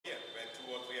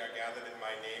gathered in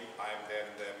my name, I am there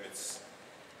in their midst.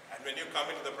 And when you come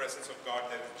into the presence of God,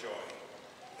 there is joy,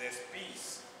 there's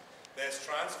peace, there's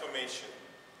transformation,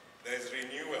 there's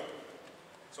renewal.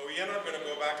 So we are not going to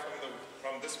go back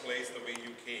from this place the way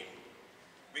you came.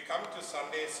 We come to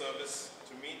Sunday service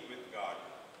to meet with God,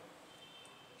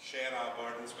 share our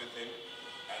burdens with Him,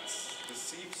 and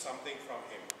receive something from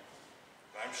Him.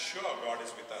 I'm sure God is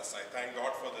with us. I thank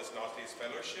God for this Northeast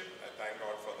Fellowship. I thank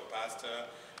God for the pastor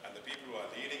and the people who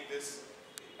are leading this.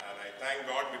 And I thank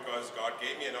God because God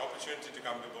gave me an opportunity to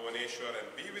come to Bhubaneswar and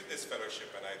be with this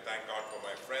fellowship. And I thank God for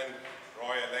my friend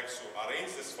Roy Alex who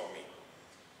arranged this for me.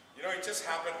 You know, it just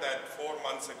happened that 4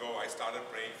 months ago I started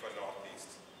praying for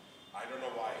Northeast. I don't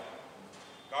know why.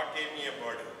 God gave me a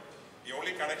burden. The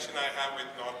only connection I have with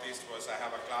Northeast was I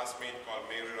have a classmate called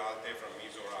Mary Ralte from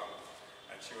Mizoram.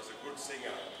 And she was a good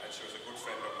singer and she was a good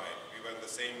friend of mine. We were in the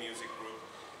same music group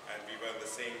and we were in the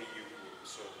same EU group.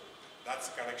 So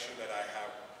that's the connection that I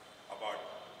have about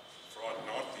from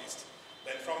Northeast.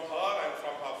 Then from her and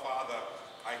from her father,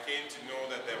 I came to know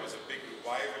that there was a big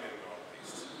revival in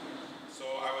Northeast. So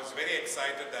I was very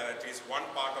excited that at least one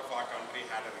part of our country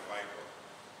had a revival.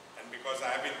 And because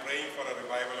I have been praying for a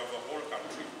revival of the whole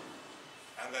country.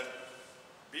 And that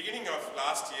beginning of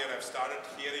last year, I've started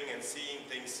hearing and seeing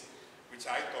things which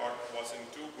I thought wasn't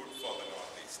too good for the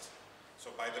Northeast.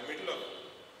 So by the middle of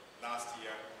last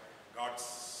year, God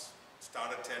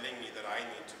started telling me that I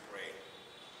need to pray.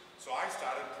 So I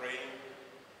started praying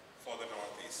for the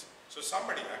Northeast. So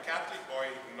somebody, a Catholic boy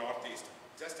in Northeast,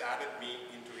 just added me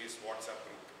into his WhatsApp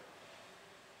group.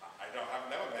 I've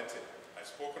never met him. I've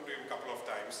spoken to him a couple of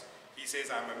times. He says,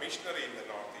 I'm a missionary in the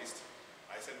Northeast.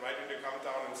 I said, why don't you come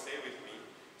down and stay with me?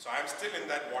 So I'm still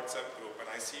in that WhatsApp group and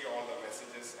I see all the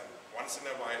messages, and once in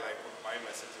a while I put my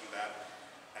message in that.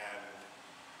 And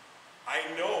I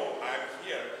know I'm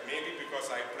here maybe because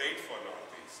I prayed for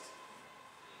Northeast.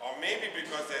 Or maybe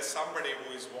because there's somebody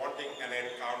who is wanting an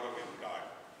encounter with God.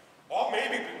 Or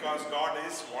maybe because God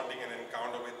is wanting an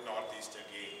encounter with Northeast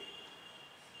again.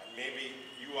 And maybe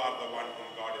you are the one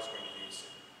whom God is going to use.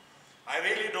 I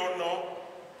really don't know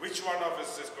which one of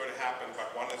us is going to happen, but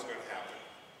one is going to happen.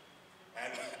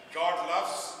 And God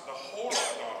loves the whole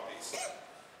of Northeast.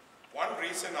 One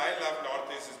reason I love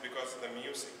Northeast is because of the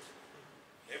music.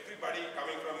 Everybody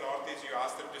coming from Northeast, you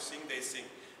ask them to sing, they sing.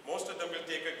 Most of them will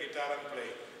take a guitar and play.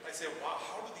 I say, wow,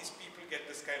 how do these people get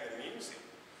this kind of music?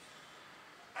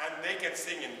 And they can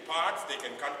sing in parts, they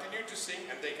can continue to sing,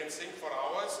 and they can sing for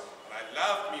hours. And I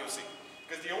love music,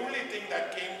 because the only thing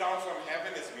that came down from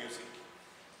heaven is music.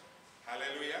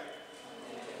 Hallelujah.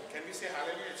 Can we say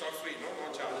hallelujah? It's all free, no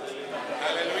charges.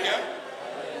 Hallelujah.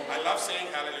 I love saying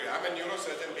hallelujah. I'm a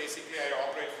neurosurgeon, basically I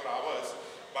operate for hours.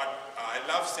 But I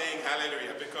love saying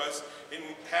hallelujah because in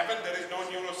heaven there is no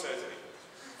neurosurgery.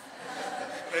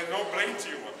 There's no brain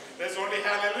tumor. There's only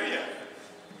hallelujah.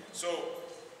 So,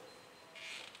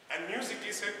 and music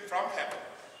is from heaven.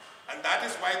 And that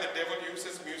is why the devil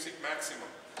uses music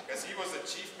maximum. Because he was a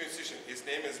chief musician. His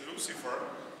name is Lucifer.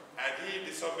 And he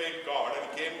disobeyed God and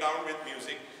came down with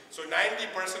music. So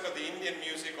 90% of the Indian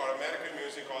music or American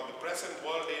music or the present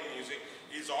world day music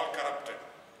is all corrupted.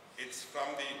 It's from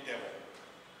the devil.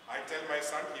 I tell my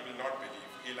son he will not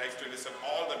believe. He likes to listen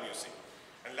all the music.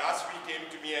 And last week he came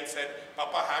to me and said,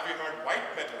 Papa, have you heard white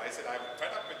metal? I said, I'm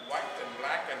fed up with white and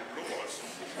black and blue also.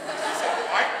 He said,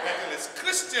 white metal is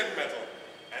Christian metal.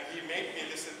 And he made me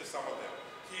listen to some of them.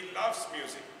 He loves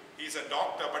music. He's a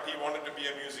doctor, but he wanted to be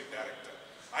a music director.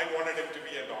 I wanted him to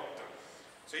be a doctor.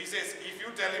 So he says, if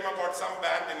you tell him about some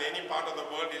band in any part of the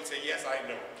world, he'll say, yes, I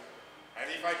know.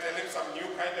 And if I tell him some new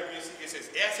kind of music, he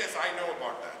says, yes, I know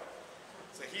about that.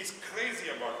 So he's crazy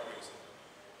about music.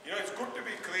 You know, it's good to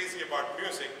be crazy about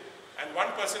music. And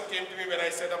one person came to me when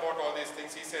I said about all these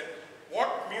things. He said,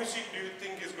 what music do you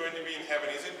think is going to be in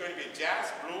heaven? Is it going to be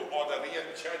jazz, blue, or the real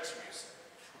church music?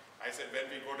 I said,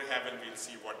 when we go to heaven, we'll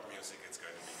see what music it's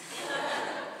going to be.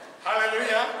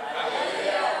 Hallelujah.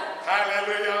 Hallelujah.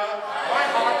 Hallelujah. My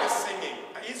heart is singing.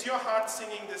 Is your heart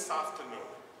singing this afternoon?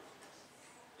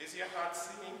 Is your heart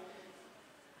singing?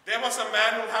 There was a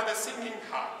man who had a singing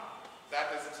heart. That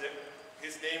is,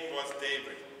 his name was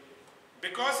David.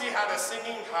 Because he had a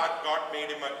singing heart, God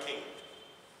made him a king.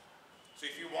 So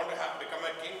if you want to become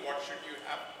a king, what should you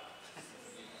have?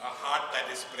 A heart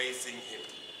that is praising him.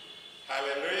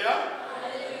 Hallelujah.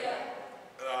 Hallelujah.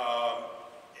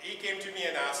 He came to me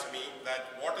and asked me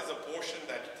that what is a portion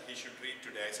that he should read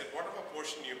today. I said, whatever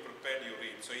portion you prepared, you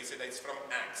read. So he said, it's from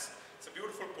Acts. It's a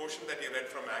beautiful portion that he read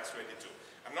from Acts 22.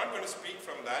 I'm not going to speak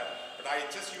from that, but I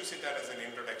just use it as an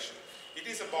introduction. It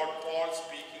is about Paul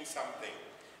speaking something.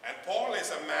 And Paul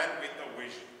is a man with a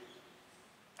vision.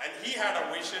 And he had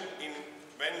a vision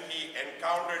when he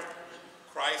encountered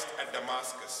Christ at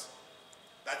Damascus.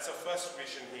 That's the first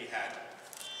vision he had.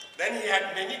 Then he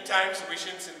had many times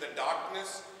visions in the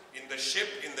darkness, in the ship,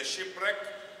 in the shipwreck.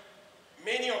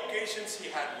 Many occasions he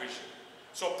had vision.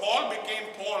 So Paul became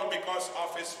Paul because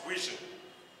of his vision.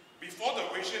 Before the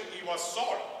vision, he was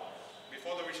Saul.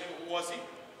 Before the vision, who was he?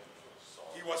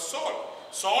 He was Saul.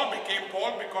 Saul became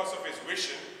Paul because of his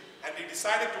vision, and he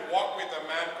decided to walk with a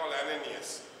man called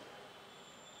Ananias,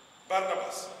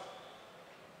 Barnabas.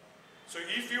 So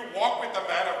if you walk with the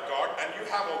man of God and you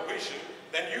have a vision,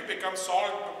 then you become Saul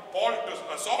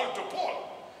to Paul.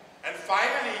 And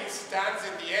finally he stands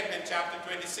in the end in chapter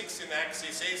 26 in Acts.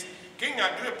 He says, King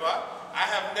Agrippa, I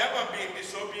have never been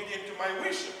disobedient to my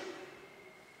vision.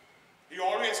 He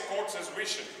always quotes his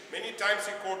vision. Many times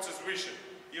he quotes his vision.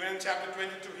 Even in chapter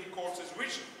 22 he quotes his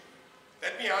vision.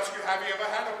 Let me ask you, have you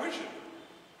ever had a vision?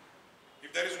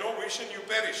 If there is no vision, you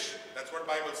perish. That's what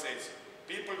the Bible says.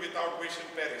 People without vision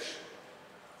perish.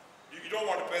 You don't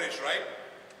want to perish, right?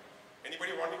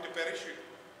 Anybody wanting to perish?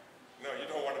 No, you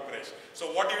don't want to perish. So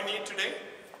what do you need today?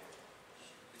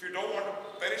 If you don't want to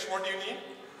perish, what do you need?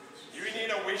 You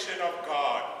need a vision of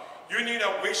God. You need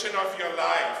a vision of your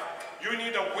life. You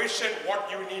need a vision what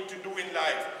you need to do in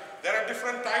life. There are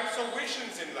different types of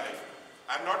visions in life.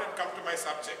 I'm not yet come to my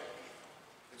subject.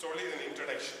 It's only an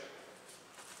introduction.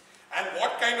 And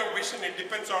what kind of vision? It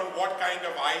depends on what kind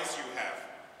of eyes you have.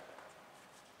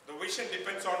 The vision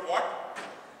depends on what?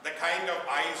 The kind of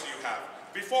eyes you have.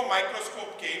 Before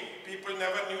microscope came, people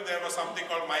never knew there was something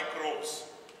called microbes.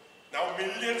 Now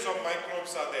millions of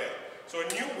microbes are there. So a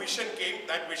new vision came.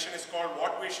 That vision is called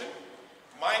what vision?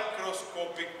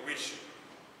 Microscopic vision.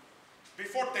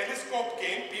 Before telescope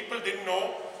came, people didn't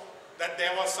know that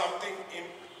there was something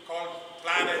called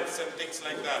planets and things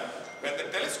like that. When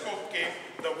the telescope came,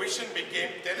 the vision became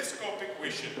telescopic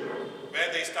vision,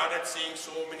 where they started seeing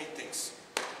so many things.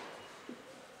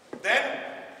 Then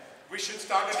vision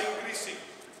started increasing.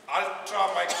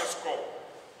 Ultra microscope,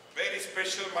 very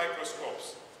special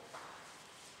microscopes.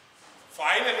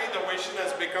 Finally, the vision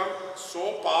has become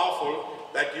so powerful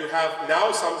that you have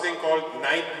now something called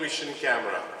night vision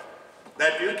camera,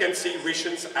 that you can see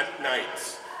visions at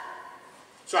night.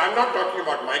 So I'm not talking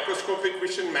about microscopic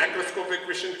vision, macroscopic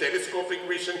vision, telescopic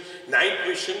vision, night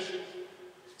vision.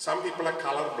 Some people are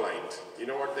colorblind. You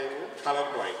know what they mean?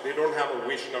 Colorblind. They don't have a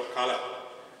vision of color.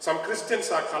 Some Christians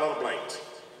are colorblind.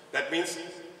 That means,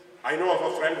 I know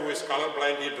of a friend who is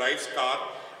colorblind. He drives car,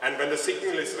 and when the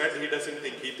signal is red, he doesn't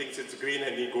think. He thinks it's green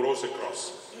and he goes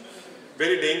across.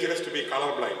 Very dangerous to be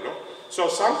colorblind, no? So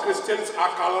some Christians are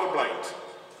colorblind.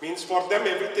 Means for them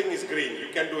everything is green.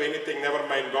 You can do anything, never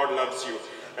mind, God loves you.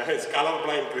 It's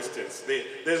colorblind Christians.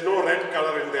 There's no red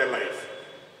color in their life.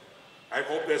 I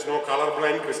hope there's no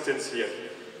colorblind Christians here.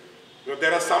 You know,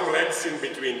 there are some reds in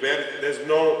between where there's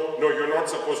no, you're not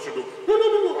supposed to do.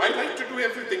 No, I like to do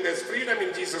everything. There's freedom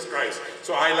in Jesus Christ.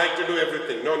 So I like to do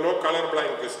everything. No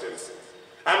colorblind Christians.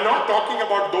 I'm not talking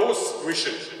about those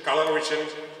visions. Color vision,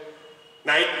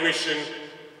 night vision,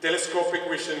 telescopic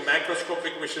vision,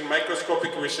 macroscopic vision,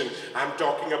 microscopic vision. I'm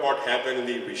talking about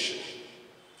heavenly vision.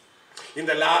 In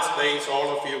the last days,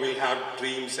 all of you will have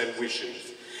dreams and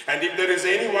visions. And if there is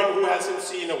anyone who hasn't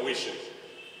seen a vision,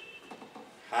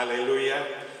 hallelujah,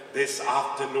 this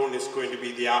afternoon is going to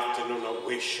be the afternoon of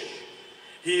vision.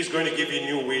 He is going to give you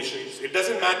new visions. It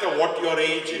doesn't matter what your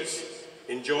age is.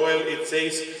 In Joel, it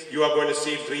says you are going to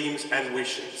see dreams and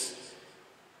visions.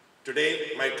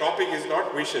 Today, my topic is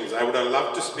not visions. I would have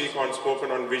loved to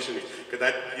spoken on visions, because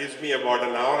that gives me about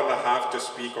an hour and a half to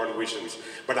speak on visions.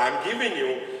 But I'm giving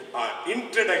you an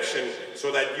introduction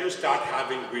so that you start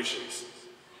having visions.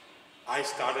 I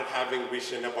started having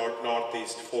vision about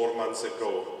Northeast 4 months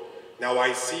ago. Now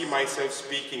I see myself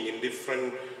speaking in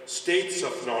different states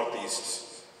of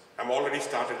Northeast. I'm already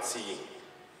started seeing.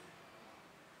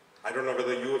 I don't know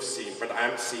whether you have seen, but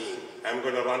I'm seeing. I'm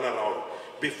going to run around.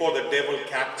 Before the devil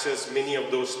captures many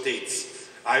of those states,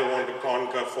 I want to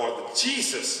conquer for the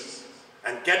Jesus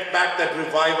and get back that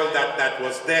revival that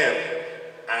was there,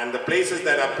 and the places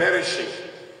that are perishing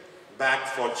back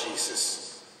for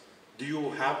Jesus. Do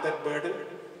you have that burden?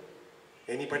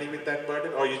 Anybody with that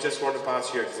burden? Or you just want to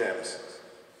pass your exams?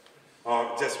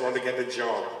 Or just want to get a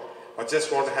job? Or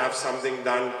just want to have something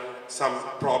done, some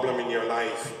problem in your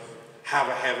life? Have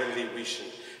a heavenly vision.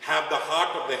 Have the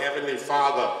heart of the Heavenly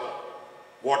Father,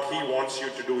 what He wants you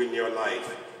to do in your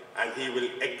life, and He will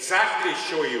exactly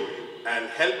show you and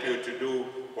help you to do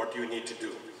what you need to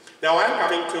do. Now I'm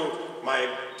coming to my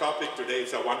topic today.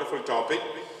 It's a wonderful topic.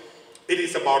 It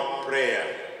is about prayer,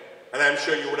 and I'm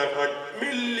sure you would have heard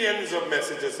millions of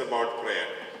messages about prayer,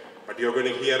 But you're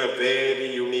going to hear a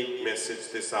very unique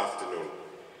message this afternoon.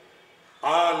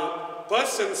 A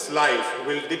person's life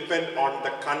will depend on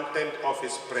the content of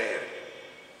his prayer.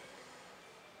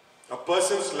 A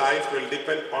person's life will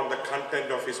depend on the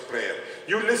content of his prayer.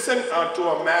 You listen to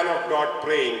a man of God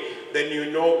praying, then you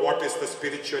know what is the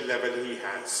spiritual level he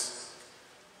has.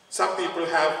 Some people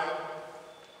have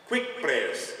quick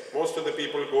prayers. Most of the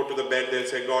people go to the bed, they'll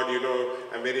say, God, you know,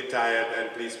 I'm very tired and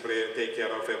please pray, take care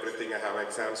of everything. I have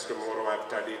exams tomorrow, I've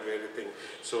studied everything.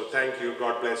 So thank you,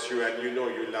 God bless you, and you know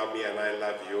you love me and I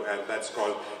love you. And that's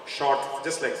called short,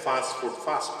 just like fast food,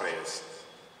 fast prayers.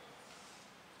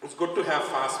 It's good to have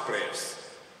fast prayers.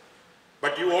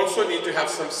 But you also need to have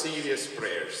some serious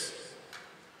prayers.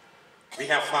 We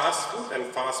have fast food and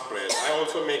fast prayers. I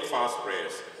also make fast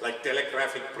prayers, like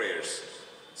telegraphic prayers.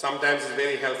 Sometimes it's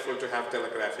very helpful to have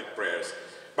telegraphic prayers.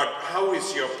 But how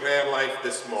is your prayer life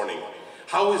this morning?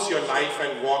 How is your life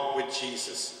and walk with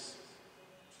Jesus?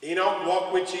 Enoch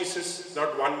walked with Jesus,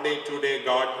 not one day, 2 day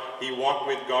God. He walked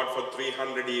with God for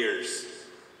 300 years.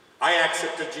 I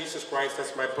accepted Jesus Christ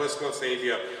as my personal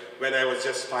Savior when I was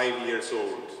just 5 years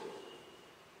old.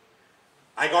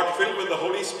 I got filled with the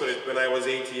Holy Spirit when I was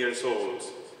 8 years old.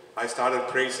 I started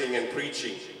praising and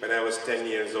preaching when I was 10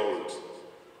 years old.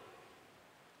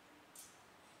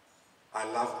 I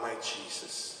love my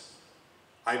Jesus.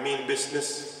 I mean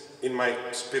business in my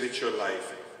spiritual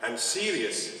life. I'm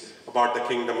serious about the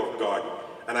kingdom of God.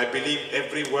 And I believe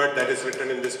every word that is written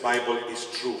in this Bible is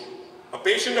true. A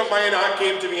patient of mine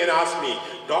came to me and asked me,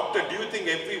 Doctor, do you think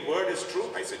every word is true?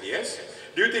 I said, yes.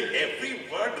 Do you think every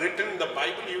word written in the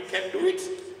Bible you can do it?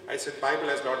 I said, Bible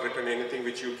has not written anything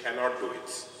which you cannot do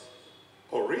it.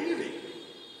 Oh, really?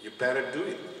 You better do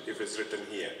it if it's written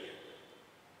here.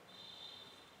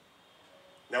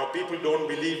 Now people don't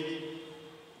believe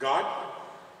God.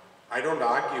 I don't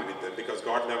argue with them because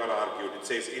God never argued. It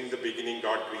says, in the beginning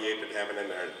God created heaven and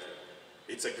earth.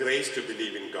 It's a grace to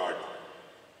believe in God.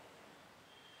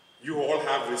 You all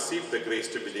have received the grace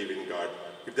to believe in God.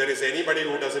 If there is anybody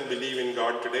who doesn't believe in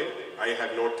God today, I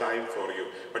have no time for you.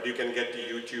 But you can get to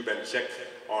YouTube and check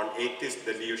on Atheist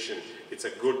Delusion. It's a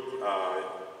good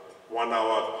 1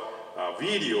 hour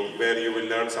video where you will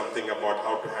learn something about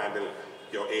how to handle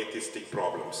your atheistic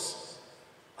problems.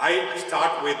 I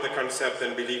start with the concept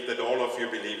and believe that all of you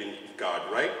believe in God,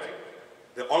 right?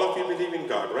 All of you believe in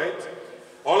God, right?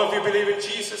 All of you believe in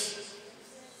Jesus?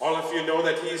 All of you know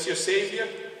that He is your Savior?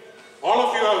 All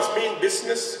of you have been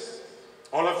business.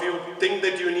 All of you think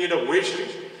that you need a vision.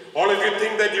 All of you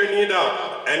think that you need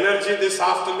energy this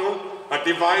afternoon, a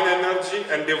divine energy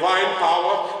and divine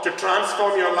power to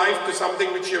transform your life to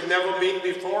something which you've never been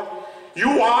before.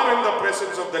 You are in the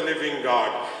presence of the living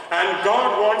God. And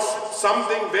God wants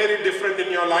something very different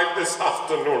in your life this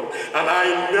afternoon. And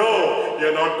I know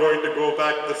you're not going to go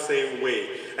back the same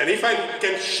way. And if I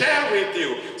can share with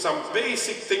you some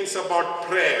basic things about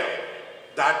prayer,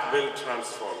 that will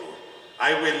transform you.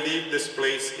 I will leave this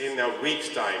place in a week's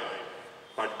time,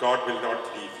 but God will not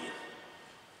leave you.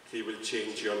 He will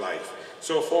change your life.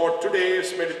 So for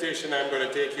today's meditation, I'm going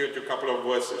to take you to a couple of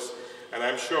verses, and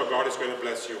I'm sure God is going to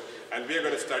bless you. And we're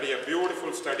going to study a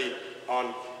beautiful study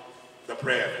on the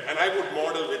prayer. And I would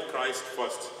model with Christ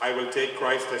first. I will take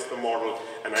Christ as the model,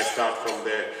 and I start from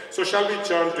there. So shall we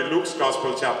turn to Luke's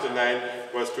Gospel, chapter 9,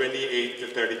 verse 28 to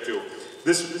 32.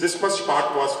 This much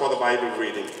part was for the Bible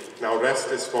reading. Now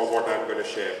rest is for what I'm going to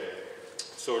share.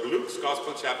 So Luke's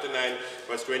Gospel, chapter 9,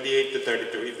 verse 28 to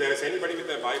 32. If there is anybody with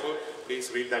their Bible, please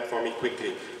read that for me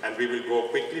quickly. And we will go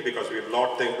quickly because we have a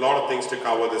lot of things to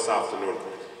cover this afternoon.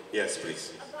 Yes,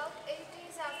 please. About 8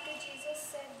 days after Jesus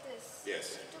said this,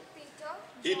 yes.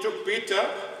 He took Peter,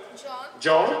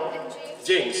 John, and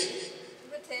James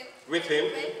with him,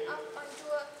 and went up onto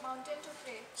a mountain to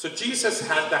pray. So Jesus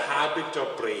had the habit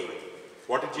of praying.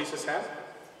 What did Jesus have?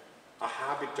 A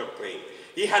habit of praying.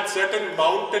 He had certain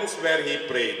mountains where he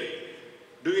prayed.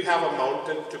 Do you have a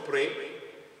mountain to pray?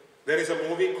 There is a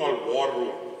movie called War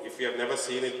Room. If you have never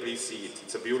seen it, please see it.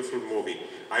 It's a beautiful movie.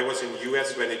 I was in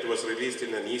US when it was released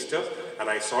in an Easter, and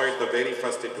I saw it the very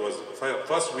first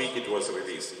week it was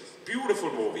released.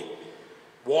 Beautiful movie.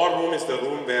 War Room is the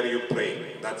room where you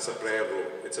pray. That's a prayer room.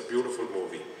 It's a beautiful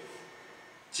movie.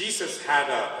 Jesus had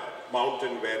a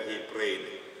mountain where he prayed.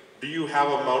 Do you have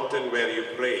a mountain where you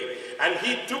pray? And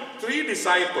he took 3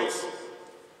 disciples.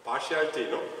 Partiality,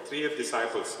 no? 3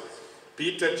 disciples.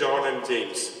 Peter, John, and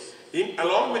James.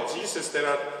 Along with Jesus, there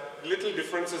are little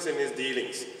differences in his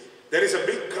dealings. There is a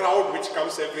big crowd which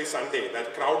comes every Sunday.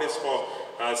 That crowd is for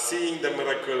seeing the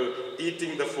miracle,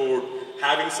 eating the food,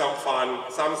 having some fun,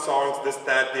 some songs, this,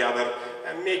 that, the other.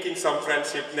 and making some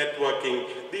friendship, networking.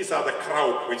 These are the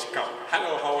crowd which come.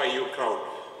 Hello, how are you crowd?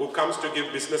 Who comes to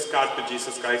give business card to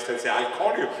Jesus Christ and say, I'll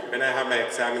call you when I have my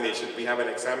examination. We have an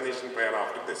examination prayer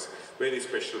after this. Very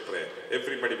special prayer.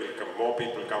 Everybody will come. More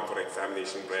people come for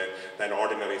examination prayer than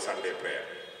ordinary Sunday prayer.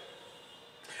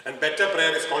 And better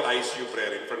prayer is called ICU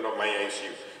prayer in front of my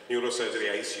ICU.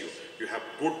 Neurosurgery ICU. You have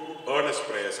good earnest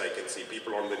prayers, I can see.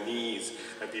 People on the knees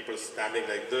and people standing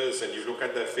like this, and you look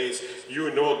at their face,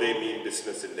 you know they mean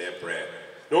business in their prayer.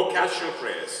 No casual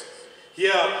prayers.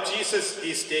 Here, Jesus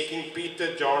is taking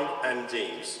Peter, John, and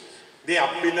James. They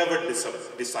are beloved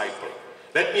disciples.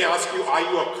 Let me ask you, are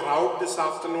you a crowd this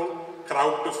afternoon?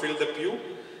 Crowd to fill the pew?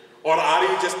 Or are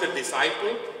you just a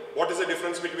disciple? What is the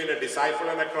difference between a disciple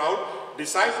and a crowd?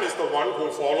 Disciple is the one who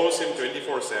follows him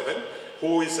 24/7,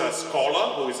 who is a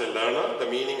scholar, who is a learner. The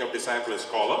meaning of disciple is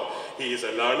scholar. He is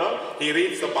a learner. He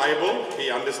reads the Bible. He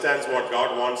understands what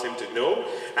God wants him to know.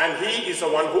 And he is the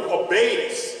one who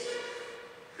obeys.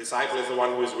 Disciple is the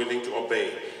one who is willing to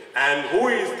obey. And who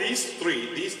is these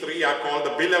three? These three are called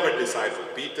the beloved disciple,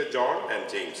 Peter, John, and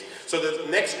James. So the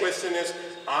next question is,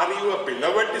 are you a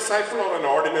beloved disciple or an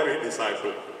ordinary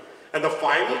disciple? And the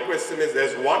final question is,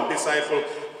 there's one disciple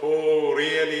who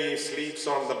really sleeps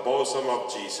on the bosom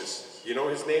of Jesus. You know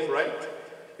his name, right?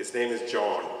 His name is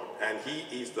John, and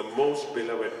he is the most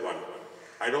beloved one.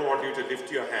 I don't want you to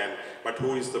lift your hand, but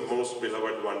who is the most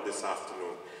beloved one this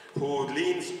afternoon? Who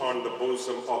leans on the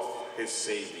bosom of his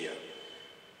Savior.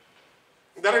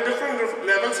 There are different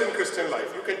levels in Christian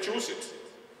life. You can choose it.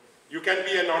 You can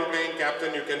be a non-playing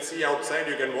captain, you can see outside,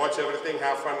 you can watch everything,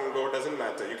 have fun and go, doesn't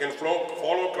matter. You can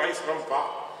follow Christ from far.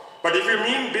 But if you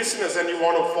mean business and you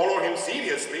want to follow him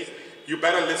seriously, you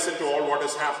better listen to all what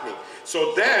is happening.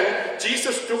 So then,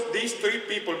 Jesus took these three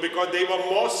people because they were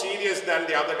more serious than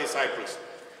the other disciples.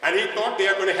 And he thought they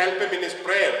are going to help him in his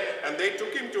prayer. And they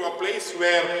took him to a place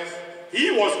where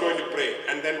he was going to pray.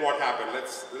 And then what happened?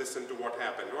 Let's listen to what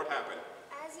happened. What happened?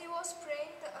 As he was praying,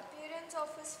 the appearance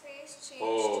of his face changed.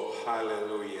 Oh,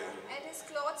 hallelujah. And his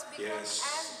clothes became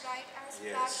as bright as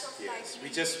flash of lightning. We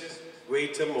just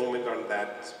wait a moment on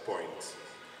that point.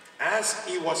 As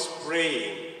he was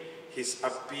praying, his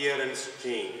appearance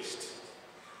changed.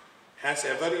 Has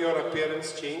ever your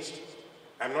appearance changed?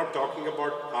 I'm not talking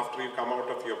about after you come out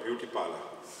of your beauty parlor.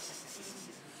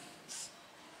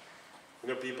 You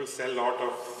know, people sell a lot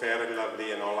of Fair and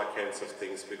Lovely and all that kinds of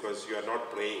things because you are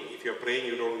not praying. If you're praying,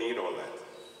 you don't need all that.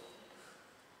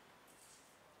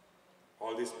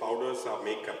 All these powders are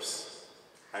makeups.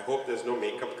 I hope there's no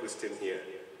makeup Christian here.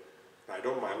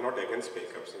 I'm not against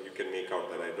makeups, and you can make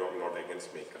out that I'm not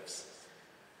against makeups.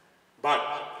 But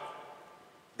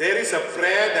there is a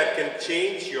prayer that can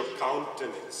change your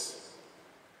countenance,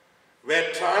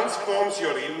 where transforms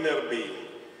your inner being,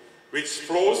 which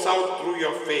flows out through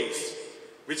your face,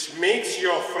 which makes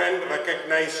your friend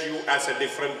recognize you as a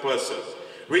different person,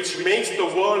 which makes the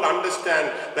world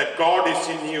understand that God is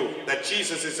in you, that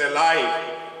Jesus is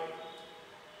alive.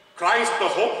 Christ, the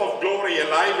hope of glory,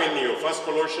 alive in you. 1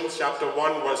 Colossians chapter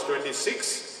 1, verse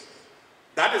 26.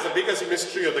 That is the biggest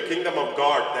mystery of the kingdom of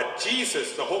God, that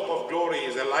Jesus, the hope of glory,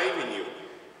 is alive in you.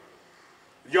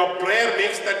 Your prayer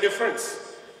makes that difference.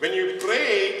 When you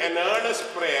pray an earnest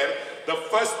prayer, the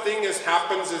first thing that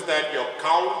happens is that your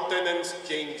countenance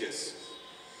changes.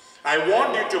 I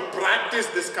want you to practice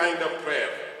this kind of prayer.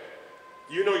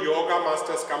 You know, yoga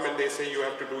masters come and they say you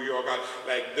have to do yoga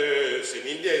like this. In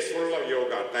India, it's full of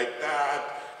yoga, like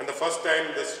that. And the first time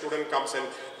the student comes and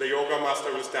the yoga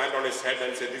master will stand on his head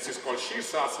and say, this is called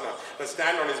Shirsasana. They'll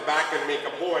stand on his back and make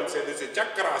a bow and say, this is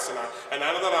Chakrasana. And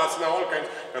another asana, all kinds.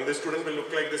 And the student will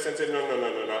look like this and say, no,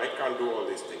 I can't do all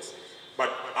these things.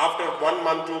 But after 1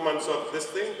 month, 2 months of this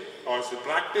thing, or to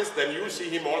practice, then you see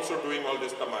him also doing all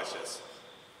these tamashas.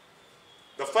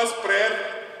 The first prayer,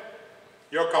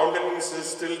 your countenance is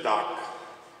still dark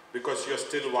because you're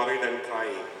still worried and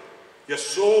crying. You're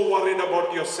so worried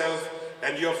about yourself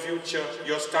and your future,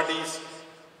 your studies,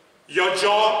 your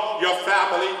job, your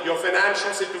family, your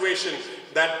financial situation,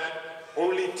 that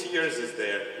only tears is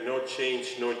there, no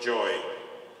change, no joy.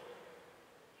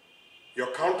 Your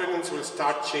countenance will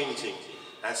start changing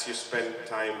as you spend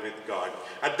time with God.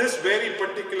 At this very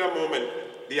particular moment,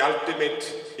 the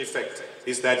ultimate effect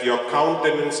is that your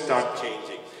countenance starts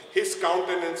changing. His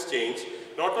countenance changed.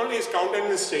 Not only his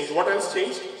countenance changed, what else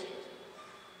changed?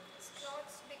 His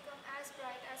clothes become as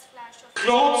bright as flash of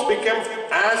Clothes became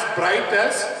as bright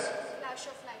as? flash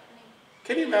of lightning.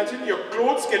 Can you imagine your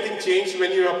clothes getting changed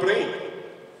when you are praying?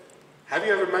 Have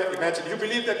you ever imagined? You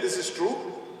believe that this is true?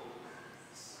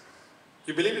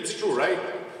 You believe it's true, right?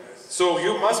 So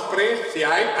you must pray. See,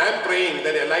 I'm praying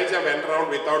that Elijah went around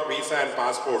without visa and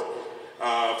passport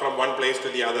from one place to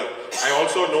the other. I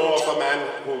also know of a man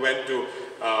who went to,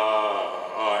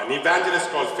 an evangelist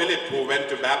called Philip, who went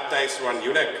to baptize one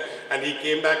eunuch, and he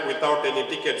came back without any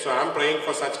ticket. So I'm praying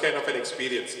for such kind of an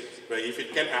experience. If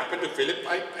it can happen to Philip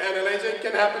and Elijah, it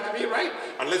can happen to me, right?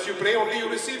 Unless you pray, only you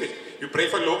receive it. You pray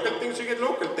for local things, you get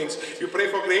local things. You pray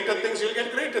for greater things, you'll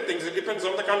get greater things. It depends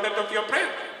on the content of your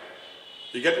prayer.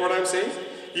 You get what I'm saying?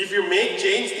 If you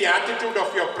change the attitude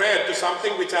of your prayer to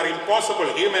something which are impossible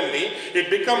humanly, it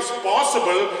becomes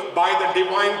possible by the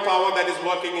divine power that is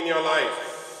working in your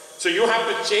life. So you have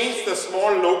to change the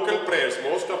small local prayers.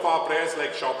 Most of our prayers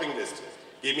like shopping list.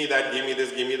 Give me that, give me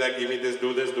this, give me that, give me this,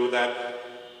 do that.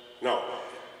 No.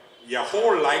 Your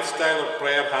whole lifestyle of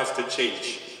prayer has to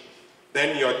change.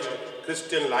 Then your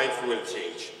Christian life will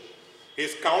change.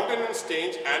 His countenance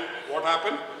changed, and what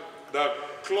happened? The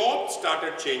cloth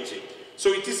started changing. So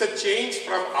it is a change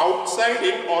from outside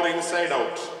in or inside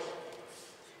out.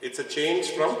 It's a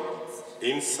change from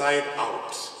inside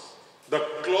out. The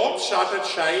cloth started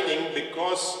shining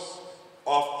because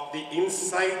of the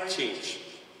inside change.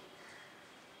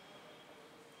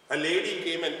 A lady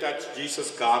came and touched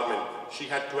Jesus' garment. She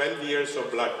had 12 years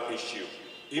of blood issue.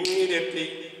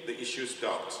 Immediately the issue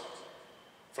stopped.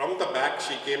 From the back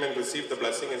she came and received the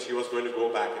blessing, and she was going to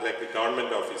go back, like the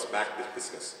government office, back to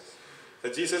business.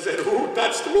 So Jesus said, who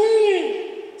touched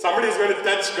me? Somebody is going to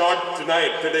touch God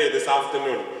today, this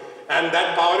afternoon. And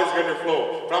that power is going to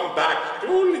flow from back.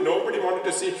 Truly, nobody wanted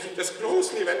to see. Just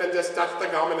closely went and just touched the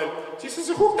garment, and Jesus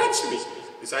said, who touched me?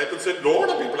 Disciples said, lot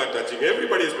of people are touching.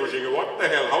 Everybody is pushing you. What the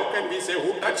hell? How can we say,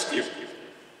 who touched you?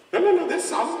 No, there's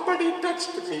somebody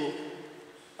touched me.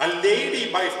 A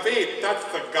lady by faith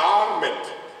touched the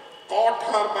garment, caught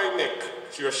her by neck.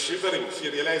 She was shivering.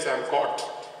 She realized, I'm caught.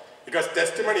 Because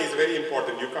testimony is very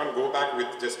important. You can't go back with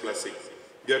just blessing.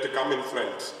 You have to come in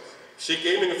front. She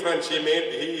came in front.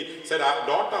 He said,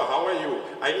 daughter, how are you?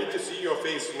 I need to see your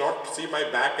face, not see my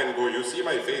back and go. You see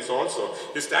my face also.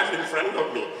 You stand in front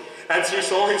of me. And she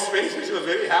saw his face, and she was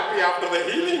very happy after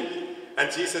the healing. And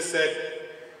Jesus said,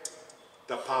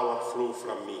 the power flew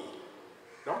from me,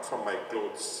 not from my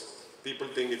clothes. People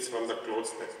think it's from the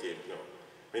clothes that came. No.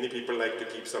 Many people like to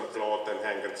keep some cloth and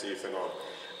handkerchief and all.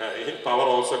 Power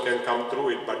also can come through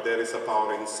it, but there is a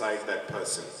power inside that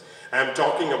person. I am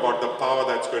talking about the power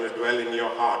that's going to dwell in your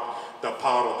heart, the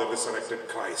power of the resurrected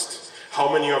Christ.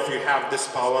 How many of you have this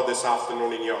power this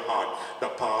afternoon in your heart? The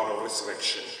power of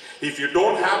resurrection. If you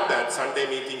don't have that, Sunday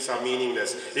meetings are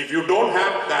meaningless. If you don't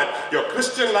have that, your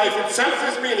Christian life itself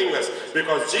is meaningless,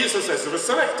 because Jesus has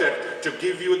resurrected to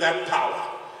give you that power.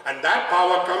 And that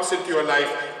power comes into your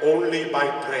life only by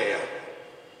prayer.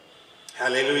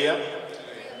 Hallelujah.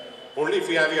 Only if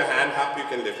you have your hand up, you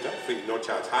can lift up. Free, no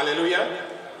charge. Hallelujah.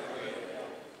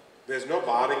 There's no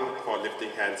barring for lifting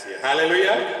hands here.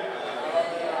 Hallelujah.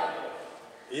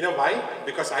 You know why?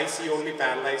 Because I see only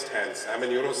paralyzed hands. I'm a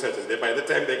neurosurgeon. By the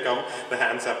time they come, the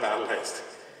hands are paralyzed.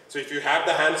 So if you have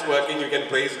the hands working, you can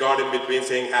praise God in between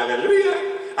saying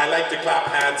hallelujah. I like to clap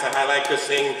hands, I like to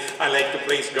sing, I like to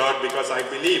praise God, because I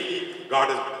believe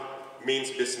God means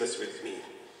business with me,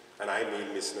 and I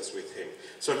mean business with Him.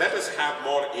 So let us have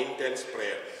more intense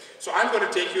prayer. So I'm going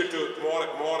to take you to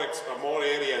more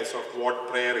areas of what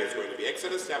prayer is going to be.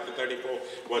 Exodus chapter 34,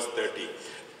 verse 30.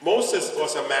 Moses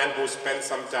was a man who spent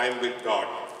some time with God.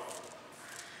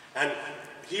 And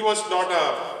he was not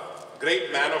a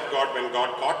great man of God when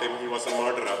God caught him. He was a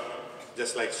murderer,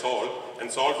 just like Saul.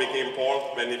 And Saul became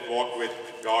Paul when he walked with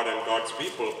God and God's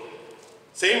people.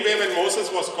 Same way when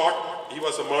Moses was caught, he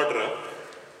was a murderer.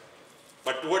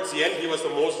 But towards the end, he was the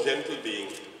most gentle being.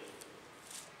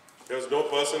 There was no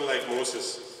person like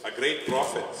Moses, a great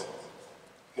prophet,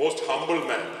 most humble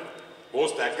man,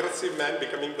 most aggressive man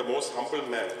becoming the most humble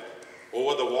man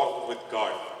over the walk with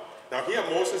God. Now here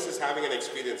Moses is having an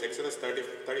experience. Exodus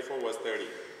 34 verse 30.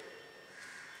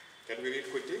 Can we read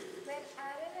quickly? When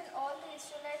Aaron and all the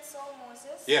Israelites saw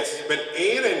Moses. Yes, when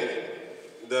Aaron,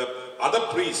 the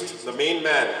other priest, the main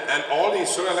man, and all the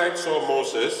Israelites saw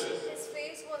Moses. His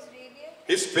face was radiant.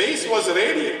 His face was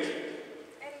radiant.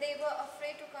 And they were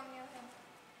afraid to come near him.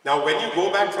 Now when you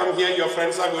go back from here, your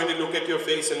friends are going to look at your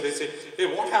face and they say, hey,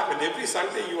 what happened? Every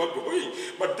Sunday you are going,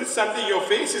 but this Sunday your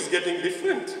face is getting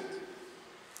different.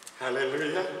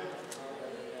 Hallelujah.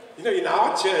 You know, in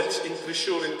our church in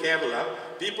Thrissur in Kerala,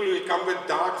 people will come with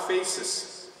dark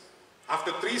faces.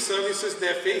 After 3 services,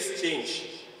 their face change.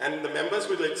 And the members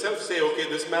will itself say, okay,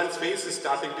 this man's face is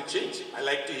starting to change. I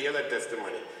like to hear that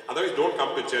testimony. Otherwise, don't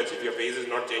come to church if your face is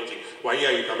not changing. Why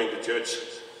are you coming to church?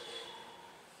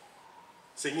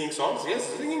 Singing songs, yes,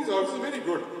 singing songs is very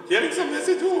good. Hearing some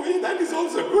message, oh, hey, that is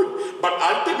also good. But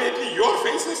ultimately, your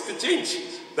face has to change.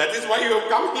 That is why you have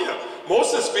come here.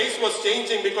 Moses' face was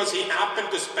changing because he happened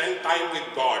to spend time with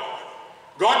God.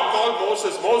 God called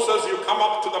Moses, Moses, you come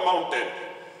up to the mountain.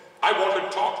 I want to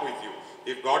talk with you.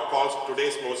 If God calls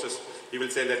today's Moses, he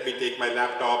will say, let me take my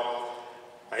laptop,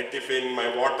 my tiffin, my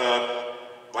water.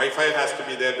 Wi-Fi has to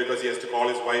be there because he has to call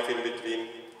his wife in between.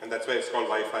 And that's why it's called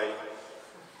Wi-Fi.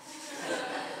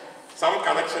 Some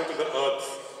connection to the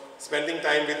earth, spending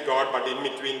time with God, but in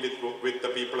between with the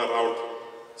people around.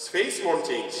 His face won't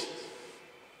change.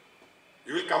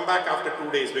 You will come back after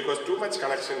 2 days because too much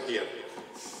connection here.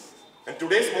 And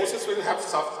today's Moses will have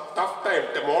tough time.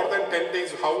 More than 10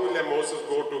 days, how will a Moses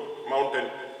go to mountain?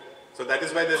 So that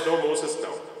is why there's no Moses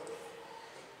now.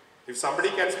 If somebody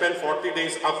can spend 40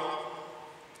 days up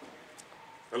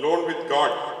alone with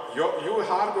God, you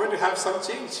are going to have some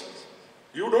change.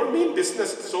 You don't mean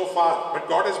business so far, but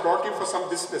God has brought you for some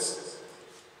business.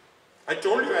 I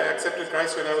told you I accepted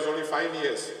Christ when I was only 5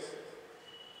 years.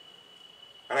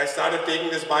 And I started taking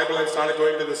this Bible and started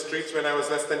going to the streets when I was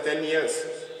less than 10 years.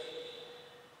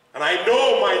 And I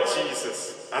know my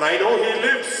Jesus, and I know He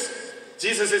lives.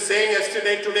 Jesus is saying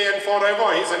yesterday, today, and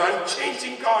forever. He's an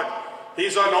unchanging God.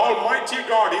 He's an almighty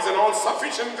God. He's an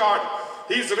all-sufficient God.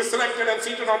 He's resurrected and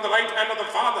seated on the right hand of the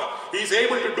Father. He's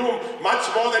able to do much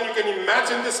more than you can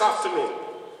imagine this afternoon.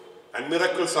 And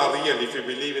miracles are real if you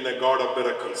believe in a God of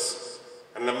miracles.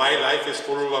 And my life is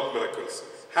full of miracles.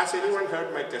 Has anyone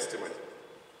heard my testimony?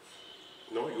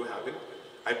 No, you haven't?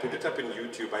 I put it up in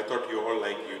YouTube. I thought you all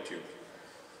like YouTube.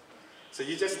 So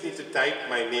you just need to type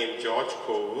my name, George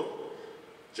Kovoor,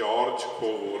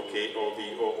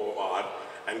 K-O-V-O-O-R,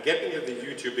 and get into the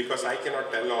YouTube because I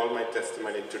cannot tell all my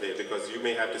testimony today because you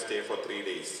may have to stay for 3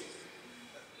 days.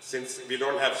 Since we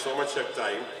don't have so much of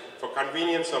time, for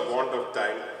convenience or want of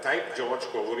time, type George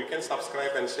Kovoor. You can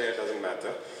subscribe and share, doesn't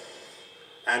matter.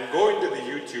 And go into the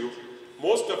YouTube.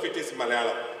 Most of it is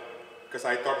Malayalam because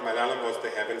I thought Malayalam was the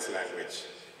heaven's language.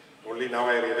 Only now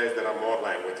I realize there are more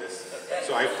languages.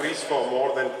 So I preach for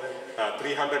more than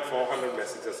 300, 400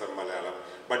 messages of Malayalam,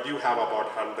 but you have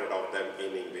about 100 of them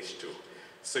in English too.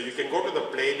 So you can go to the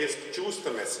playlist, choose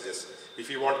the messages. If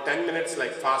you want 10 minutes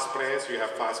like fast prayers, you have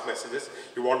fast messages.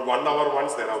 You want 1 hour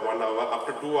ones, there are 1 hour, up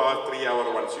to 2 hour, 3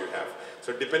 hour ones you have.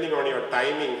 So depending on your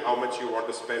timing, how much you want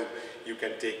to spend, you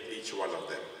can take each one of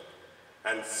them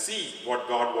and see what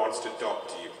God wants to talk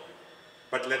to you.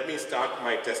 But let me start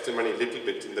my testimony a little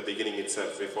bit in the beginning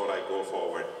itself before I go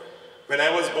forward. When I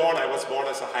was born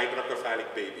as a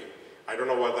hydrocephalic baby. I don't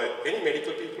know whether, any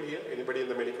medical people here? Anybody in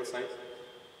the medical side?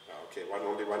 Okay,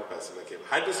 only one person. Okay.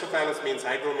 Hydrocephalus means,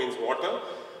 hydro means water,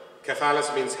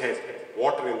 cephalus means head,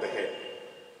 water in the head.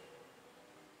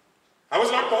 I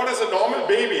was not born as a normal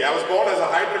baby, I was born as a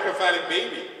hydrocephalic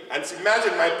baby. And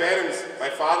imagine my parents, my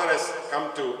father has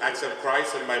come to accept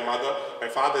Christ and my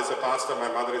father is a pastor, my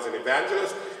mother is an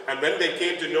evangelist. And when they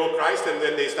came to know Christ and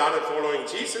then they started following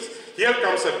Jesus, here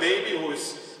comes a baby who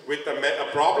is with a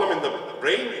problem in the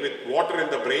brain, with water in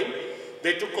the brain.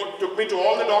 They took me to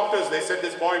all the doctors. They said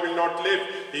this boy will not live.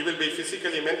 He will be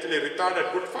physically, mentally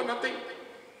retarded, good for nothing.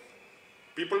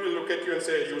 People will look at you and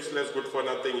say, useless, good for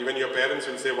nothing. Even your parents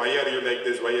will say, why are you like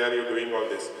this? Why are you doing all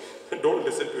this? Don't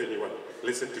listen to anyone.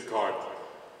 Listen to God.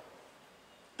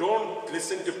 Don't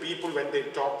listen to people when they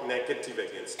talk negative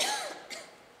against you.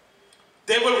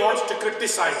 Devil wants to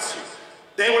criticize you.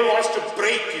 Devil wants to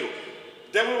break you.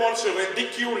 Devil wants to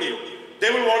ridicule you.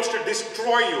 Devil wants to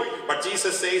destroy you. But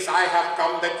Jesus says, I have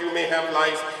come that you may have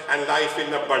life and life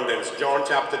in abundance. John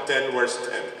chapter 10 verse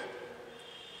 10.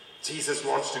 Jesus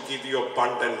wants to give you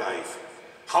abundant life.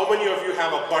 How many of you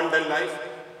have abundant life?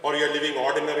 Or you're living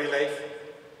ordinary life?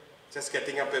 Just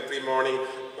getting up every morning.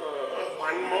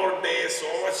 One more day, so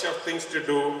much of things to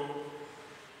do.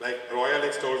 Like Roy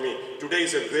Alex told me, today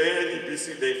is a very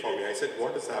busy day for me. I said,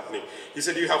 what is happening? He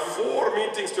said, you have 4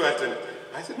 meetings to attend.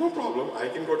 I said, no problem. I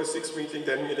can go to 6 meetings,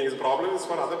 10 meetings. The problem is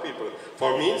for other people.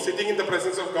 For me, sitting in the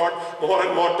presence of God, more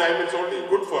and more time, it's only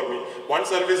good for me. 1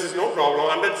 service is no problem.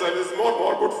 100 services,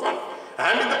 more good fun.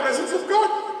 I'm in the presence of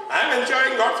God. I'm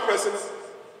enjoying God's presence.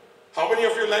 How many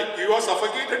of you you are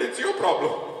suffocated? It's your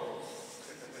problem.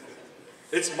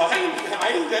 It's mine.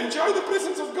 I enjoy the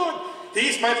presence of God.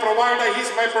 He's my provider,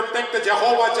 He's my protector,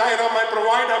 Jehovah Jireh, my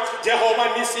provider,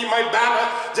 Jehovah Nissi, my banner,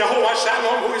 Jehovah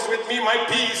Shalom, who is with me, my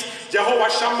peace, Jehovah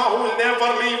Shammah, who will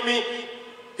never leave me.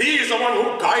 He is the one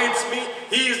who guides me.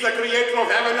 He is the creator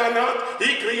of heaven and earth.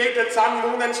 He created sun,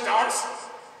 moon and stars.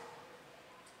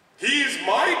 He is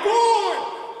my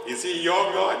God. Is He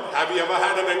your God? Have you ever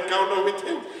had an encounter with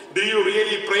Him? Do you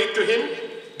really pray to Him?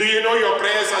 Do you know your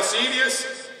prayers are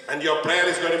serious? And your prayer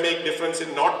is going to make difference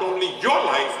in not only your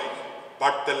life,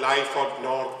 but the life of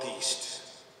Northeast.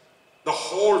 The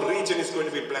whole region is going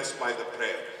to be blessed by the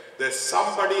prayer. There's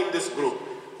somebody in this group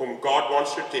whom God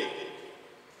wants to take.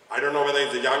 I don't know whether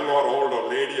it's a young or old or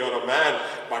lady or a man,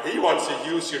 but he wants to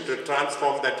use you to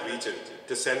transform that region,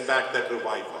 to send back that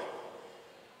revival.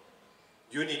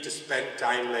 You need to spend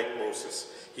time like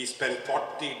Moses. He spent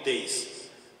 40 days.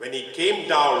 When he came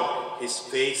down, his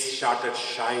face started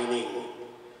shining.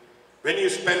 When you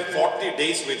spend 40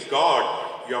 days with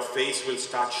God, your face will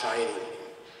start shining.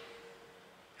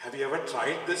 Have you ever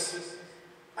tried this?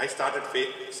 I started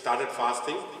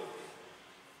fasting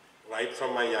right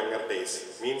from my younger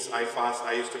days. Means I fast.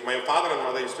 My father and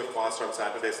mother used to fast on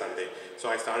Saturday, Sunday. So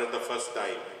I started the first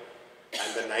time.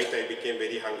 And the night I became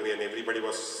very hungry and everybody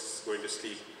was going to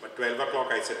sleep. But 12 o'clock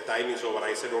I said, time is over.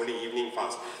 I said only evening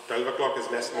fast. 12 o'clock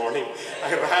is next morning.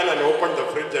 I ran and opened the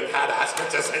fridge and had as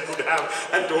much as I could have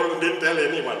and didn't tell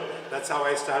anyone. That's how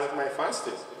I started my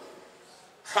fasting.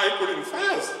 I couldn't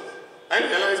fast. I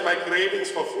realized my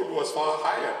cravings for food was far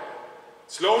higher.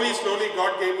 Slowly,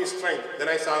 God gave me strength. Then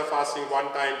I started fasting 1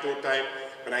 time, 2 times.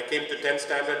 When I came to 10th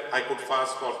standard, I could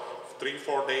fast for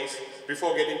 3-4 days.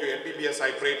 Before getting to MBBS,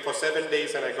 I prayed for 7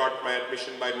 days and I got my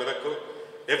admission by miracle.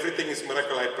 Everything is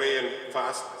miracle. I pray and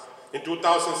fast. In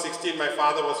 2016, my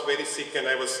father was very sick and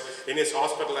I was in his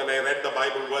hospital and I read the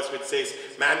Bible verse which says,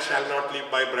 man shall not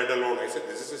live by bread alone. I said,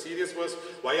 this is a serious verse.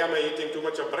 Why am I eating too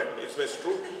much of bread? It was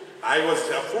true. I was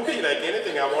a foodie like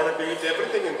anything. I wanted to eat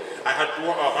everything. And I had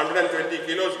 120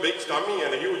 kilos, big tummy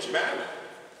and a huge man.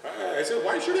 I said,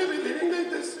 why should I be living like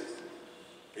this?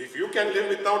 If you can live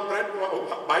without bread,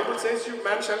 Bible says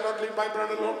man shall not live by bread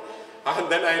alone.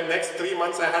 And then next 3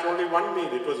 months I had only 1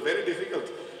 meal. It was very difficult.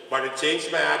 But it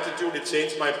changed my attitude, it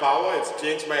changed my power, it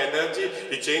changed my energy,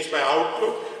 it changed my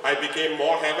outlook. I became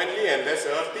more heavenly and less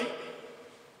earthy.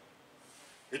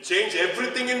 It changed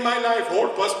everything in my life, whole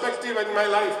perspective in my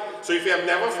life. So if you have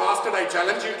never fasted, I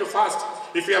challenge you to fast.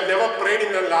 If you have never prayed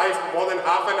in your life more than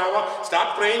half an hour,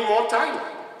 start praying more time.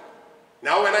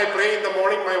 Now when I pray in the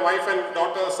morning, my wife and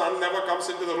daughter, son never comes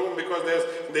into the room because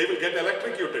they will get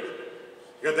electrocuted.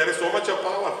 Because there is so much of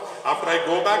power. After I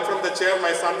go back from the chair,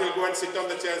 my son will go and sit on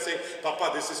the chair and say, Papa,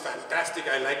 this is fantastic.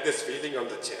 I like this feeling on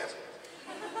the chair.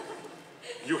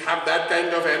 You have that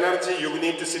kind of energy, you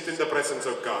need to sit in the presence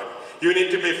of God. You need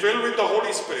to be filled with the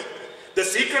Holy Spirit. The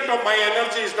secret of my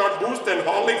energy is not boost and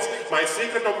Horlicks. My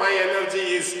secret of my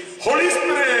energy is Holy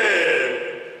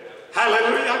Spirit.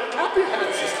 Hallelujah. Clap your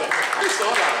hands, sister. I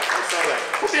saw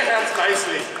that. Put your hands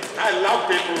nicely. I love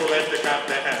people who like to clap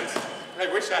their hands. I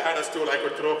wish I had a stool I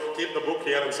could keep the book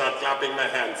here and start clapping my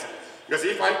hands. Because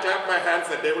if I clap my hands,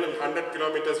 the devil in 100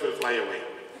 kilometers will fly away.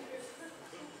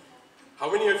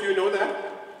 How many of you know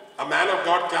that? A man of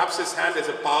God claps his hand as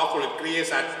a powerful, it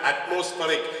creates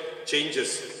atmospheric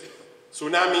changes.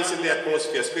 Tsunamis in the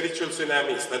atmosphere, spiritual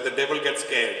tsunamis, that the devil gets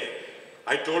scared.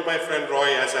 I told my friend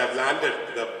Roy as I have landed,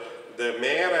 the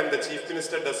mayor and the chief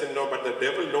minister doesn't know, but the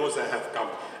devil knows I have come.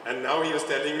 And now he was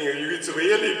telling me, it's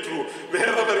really true.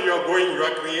 Wherever you are going, you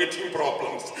are creating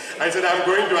problems. I said, I'm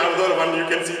going to another one, you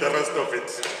can see the rest of it.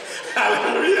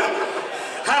 Hallelujah.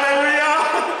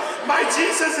 Hallelujah. My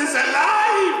Jesus is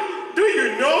alive. Do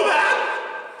you know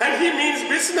that? And he means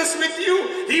business with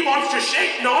you. He wants to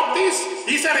shake Northeast.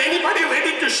 Is there anybody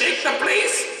ready to shake the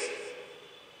place?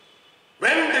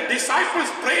 When the disciples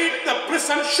prayed, the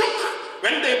prison shook.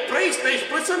 When they praised, the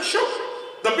prison shook.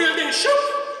 The building shook.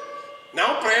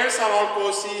 Now prayers are all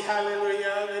cozy,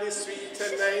 hallelujah, very sweet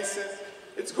and nice.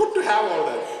 It's good to have all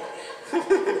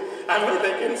that. I'm not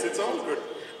against, it's all good.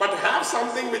 But have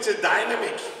something which is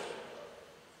dynamic,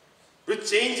 which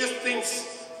changes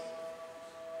things.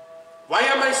 Why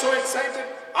am I so excited?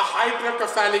 A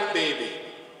hydrocephalic baby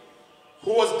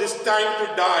who was destined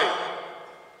to die.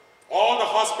 All the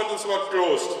hospitals were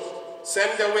closed,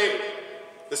 sent away.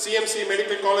 The CMC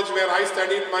Medical College where I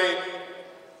studied my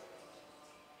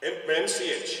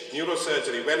MCH,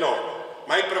 neurosurgery, went on.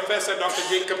 My professor, Dr.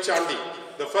 Jacob Chandi,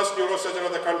 the first neurosurgeon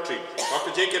of the country,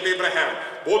 Dr. Jacob Abraham,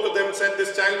 both of them said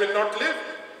this child will not live.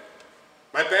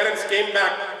 My parents came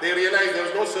back, they realized there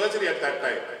was no surgery at that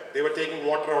time. They were taking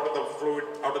water out of the fluid,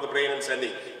 out of the brain and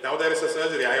sending. Now there is a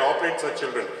surgery. I operate such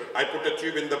children. I put a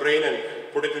tube in the brain and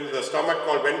put it into the stomach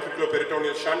called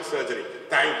ventriculoperitoneal shunt surgery.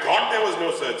 Thank God there was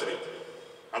no surgery.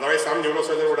 Otherwise some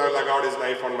neurosurgeon would have lugged his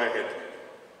knife on my head.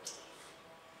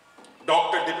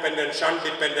 Doctor dependent, shunt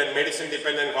dependent, medicine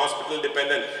dependent, hospital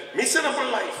dependent,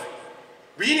 miserable life.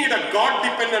 We need a God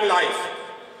dependent life.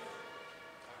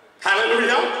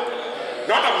 Hallelujah.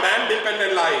 Not a man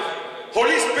dependent life.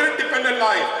 Holy Spirit dependent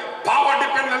life. Power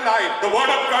dependent life. The word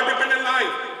of God dependent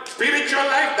life. Spiritual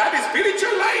life, that is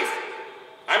spiritual life.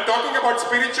 I'm talking about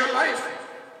spiritual life.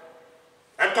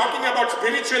 I'm talking about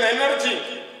spiritual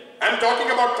energy. I'm talking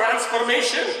about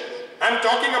transformation. I'm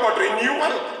talking about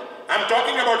renewal. I'm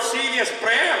talking about serious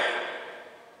prayer.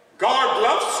 God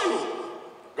loves you.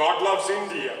 God loves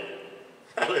India.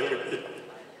 Hallelujah.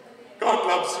 God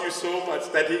loves you so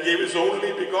much that he gave his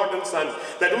only begotten Son,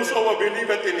 that whosoever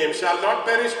believeth in him shall not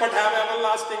perish but have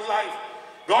everlasting life.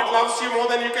 God loves you more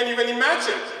than you can even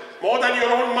imagine, more than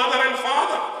your own mother and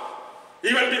father.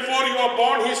 Even before you were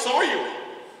born, he saw you.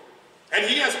 And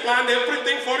he has planned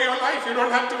everything for your life. You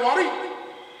don't have to worry.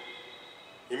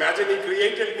 Imagine he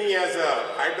created me as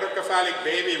a hydrocephalic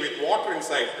baby with water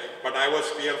inside, but I was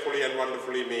fearfully and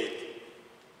wonderfully made.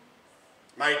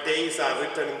 My days are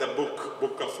written in the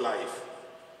book of life.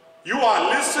 You are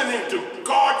listening to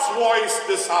God's voice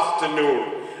this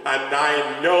afternoon, and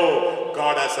I know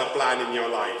God has a plan in your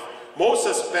life.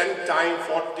 Moses spent time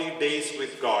 40 days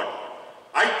with God.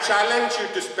 I challenge you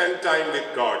to spend time with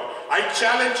God. I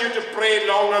challenge you to pray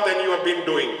longer than you have been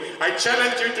doing. I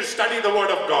challenge you to study the word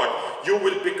of God. You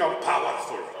will become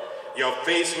powerful. Your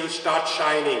face will start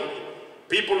shining.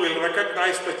 People will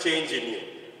recognize the change in you.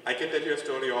 I can tell you a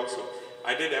story also.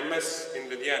 I did MS in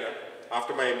Ludhiana.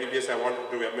 After my MBBS, I wanted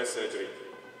to do MS surgery.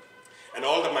 And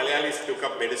all the Malayalis took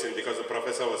up medicine because the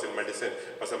professor was in medicine,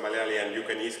 was a Malayali, and you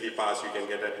can easily pass, you can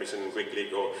get admission and quickly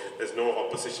go. There's no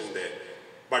opposition there.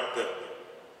 But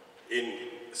in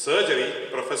surgery,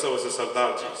 professor was a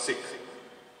Sardarji, Sikh,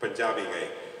 Punjabi guy.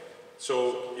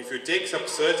 So if you take up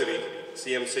surgery,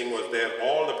 CM Singh was there,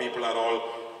 all the people are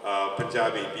all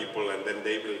Punjabi people, and then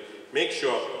they will make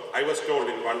sure. I was told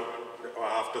in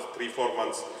after 3-4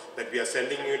 months that we are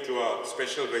sending you to a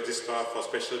special registrar for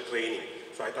special training.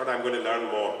 So I thought I'm going to learn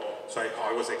more. So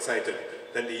I was excited.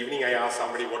 Then the evening I asked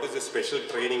somebody, what is the special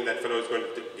training that fellow is going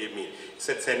to give me? He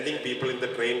said, sending people in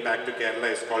the train back to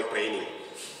Kerala is called training.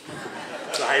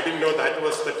 So I didn't know that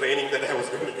was the training that I was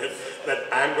going to get, that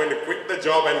I'm going to quit the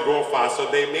job and go fast.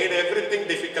 So they made everything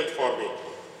difficult for me.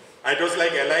 It was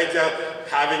like Elijah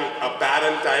having a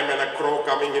barren time and a crow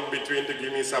coming in between to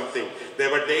give me something.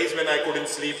 There were days when I couldn't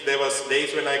sleep. There were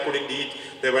days when I couldn't eat.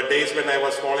 There were days when I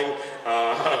was falling,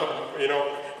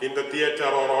 in the theater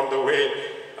or on the way.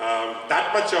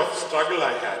 That much of struggle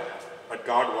I had, but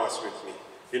God was with me.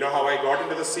 You know how I got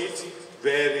into the seats?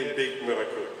 Very big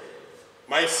miracle.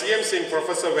 My CM Singh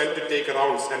professor went to take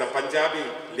rounds, and a Punjabi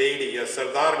lady, a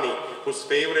Sardarni, whose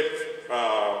favorite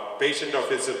patient of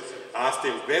his, asked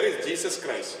him, where is Jesus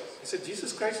Christ? He said,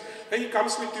 Jesus Christ? And he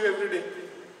comes with you every day.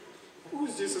 Who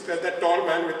is Jesus Christ? That tall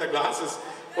man with the glasses.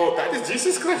 Oh, that is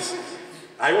Jesus Christ.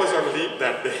 I was on leave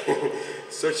that day.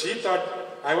 So she thought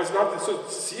I was not. So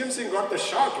CM Singh got the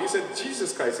shock. He said,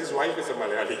 Jesus Christ. His wife is a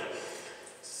Malayali.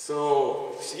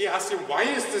 So she asked him, why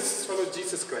is this fellow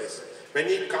Jesus Christ? When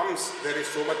he comes, there is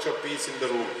so much of peace in the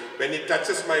room. When he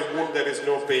touches my wound, there is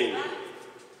no pain.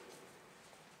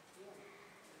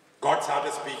 God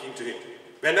started speaking to him.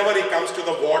 Whenever he comes to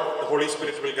the ward, the Holy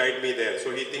Spirit will guide me there. So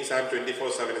he thinks I'm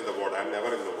 24/7 in the ward. I'm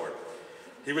never in the ward.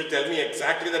 He will tell me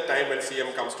exactly the time when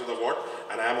CM comes to the ward,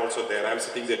 and I'm also there. I'm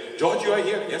sitting there. George, you are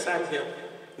here? Yes, I'm here.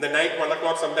 In the night, 1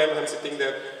 o'clock, sometimes I'm sitting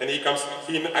there, and he comes.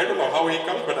 I don't know how he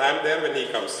comes, but I'm there when he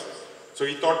comes. So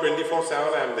he thought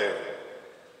 24/7 I'm there.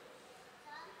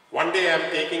 One day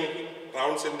I'm taking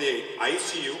rounds in the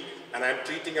ICU, and I'm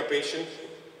treating a patient,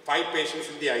 5 patients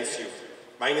in the ICU.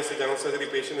 Mine is a general surgery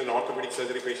patient, and an orthopedic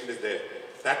surgery patient is there.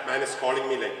 That man is calling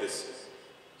me like this.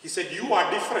 He said, you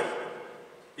are different.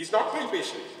 He's not my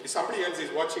patient. He's somebody else is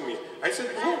watching me. I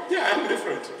said, oh, yeah, I'm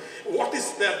different. What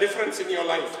is the difference in your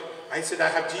life? I said, I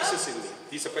have Jesus in me.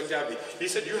 He's a Punjabi. He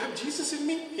said, you have Jesus in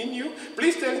me, in you?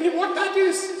 Please tell me what that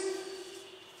is.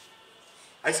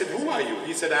 I said, who are you?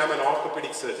 He said, I'm an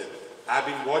orthopedic surgeon. I've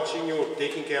been watching you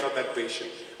taking care of that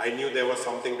patient. I knew there was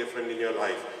something different in your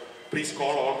life. Please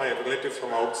call all my relatives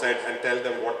from outside and tell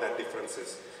them what that difference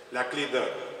is. Luckily, the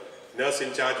nurse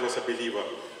in charge was a believer.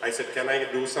 I said, can I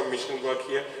do some mission work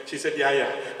here? She said,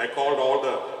 yeah. I called all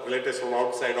the relatives from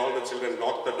outside, all the children,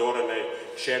 locked the door, and I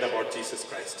shared about Jesus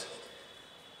Christ.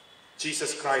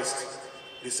 Jesus Christ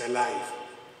is alive.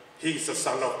 He is the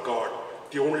Son of God,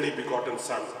 the only begotten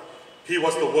Son. He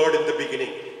was the Word in the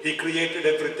beginning. He created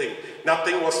everything.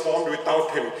 Nothing was formed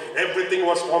without him. Everything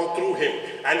was formed through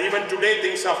him. And even today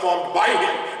things are formed by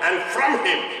him and from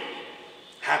him.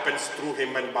 Happens through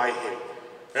him and by him.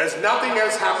 There's nothing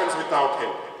else happens without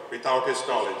him, without his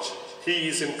knowledge. He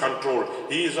is in control.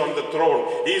 He is on the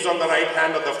throne. He is on the right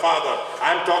hand of the Father.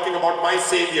 I'm talking about my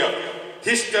Savior.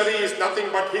 History is nothing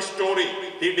but his story.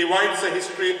 He divides the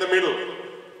history in the middle.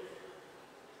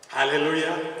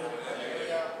 Hallelujah.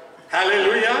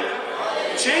 Hallelujah.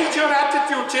 Change your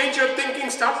attitude, change your thinking,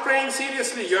 start praying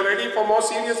seriously. You're ready for more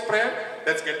serious prayer?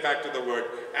 Let's get back to the word.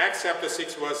 Acts chapter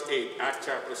 6 verse 8. Acts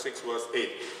chapter 6 verse 8.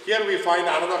 Here we find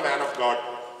another man of God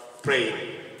praying,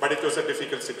 but it was a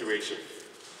difficult situation.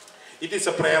 It is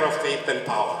a prayer of faith and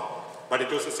power, but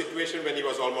it was a situation when he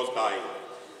was almost dying.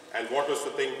 And what was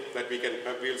the thing that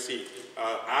we'll see?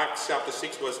 Acts chapter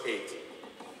 6 verse 8.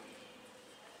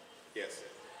 Yes.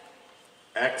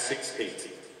 Acts 6,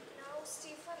 8. Now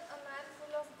Stephen, a man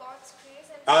full of God's grace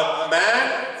and A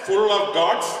man full of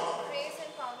God's grace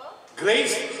and power,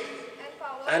 grace and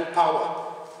power, and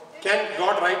power. Can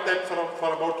God write that for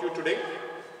about you today?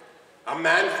 A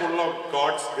man full of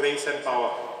God's grace and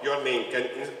power. Your name. Can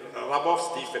rub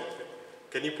off Stephen.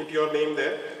 Can you put your name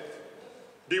there?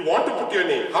 Do you want to put your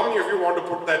name? How many of you want to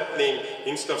put that name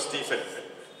instead of Stephen?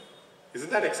 Isn't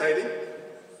that exciting?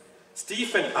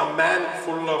 Stephen, a man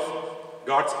full of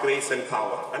God's grace and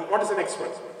power. And what is the next one?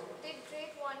 did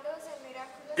great wonders and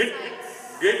miraculous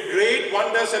signs Did great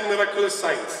wonders and miraculous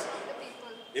signs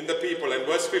in the people. in the people. And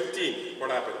verse 15,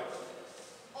 what happened?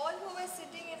 All who were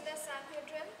sitting in the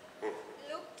Sanhedrin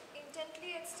looked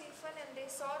intently at Stephen, and they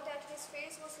saw that his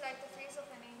face was like the face of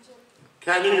an angel.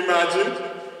 Can you imagine?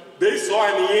 They saw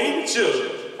an angel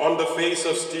on the face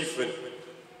of Stephen.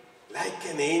 Like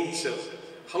an angel.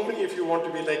 How many of you want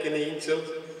to be like an angel?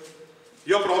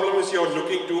 Your problem is you're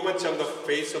looking too much on the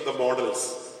face of the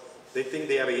models. They think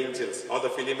they are angels, or the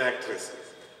film actress.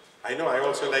 I know, I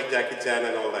also like Jackie Chan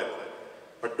and all that.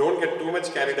 But don't get too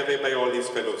much carried away by all these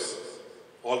fellows.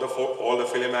 All the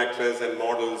film actors and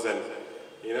models and,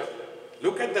 you know.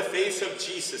 Look at the face of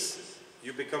Jesus.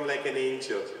 You become like an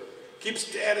angel. Keep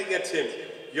staring at him.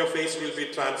 Your face will be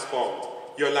transformed.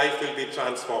 Your life will be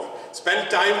transformed. Spend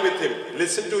time with him.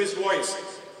 Listen to his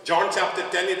voice. John chapter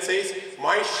 10 it says,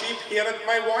 my sheep heareth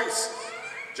my voice.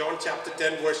 John chapter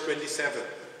 10 verse 27.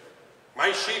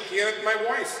 My sheep heareth my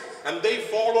voice and they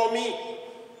follow me.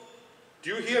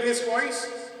 Do you hear his voice?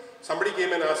 Somebody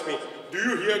came and asked me, do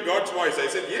you hear God's voice? I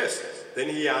said, yes. Then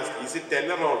he asked, is it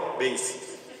tenor or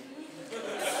bass?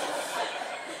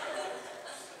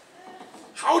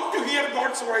 How to hear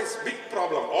God's voice? Big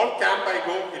problem. All camp I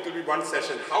go, it will be one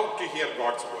session. How to hear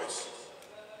God's voice.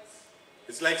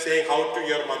 It's like saying how to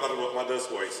hear mother's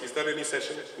voice. Is there any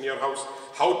session in your house?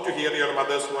 How to hear your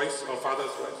mother's voice or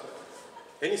father's voice?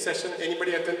 Any session?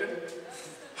 Anybody attended?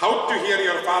 How to hear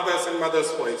your father's and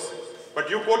mother's voice. But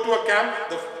you go to a camp,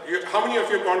 how many of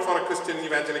you have gone for a Christian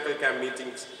evangelical camp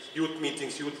meetings,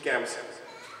 youth camps?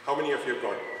 How many of you have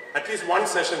gone? At least one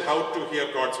session, how to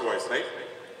hear God's voice, right?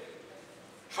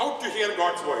 How to hear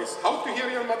God's voice. How to hear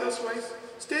your mother's voice.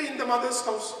 Stay in the mother's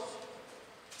house.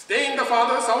 Stay in the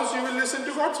father's house, you will listen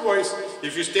to God's voice.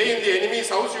 If you stay in the enemy's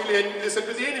house, you will listen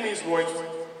to the enemy's voice.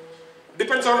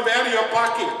 Depends on where you are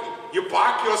parking. You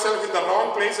park yourself in the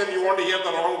wrong place and you want to hear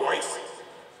the wrong voice.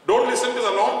 Don't listen to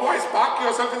the wrong voice. Park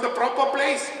yourself in the proper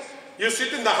place. You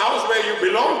sit in the house where you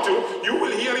belong to, you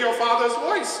will hear your father's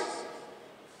voice.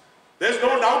 There's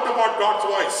no doubt about God's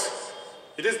voice.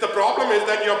 It is the problem is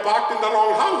that you're parked in the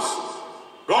wrong house.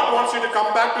 God wants you to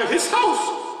come back to his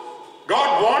house.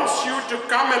 God wants you to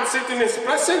come and sit in his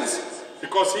presence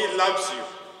because he loves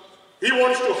you. He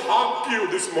wants to hug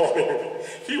you this morning.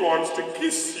 He wants to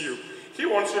kiss you. He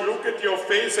wants to look at your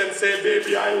face and say,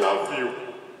 baby, I love you.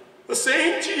 The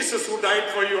same Jesus who died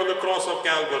for you on the cross of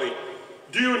Calvary.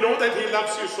 Do you know that he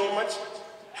loves you so much?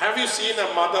 Have you seen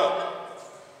a mother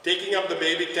taking up the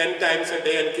baby 10 times a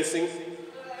day and kissing?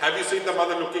 Have you seen the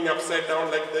mother looking upside down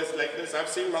like this, like this? I've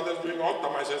seen mothers doing all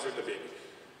tamashas with the baby.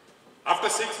 After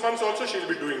 6 months also she'll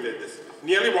be doing like this.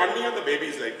 Nearly 1 year the baby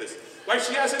is like this. Why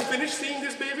she hasn't finished seeing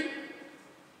this baby?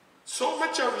 So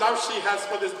much of love she has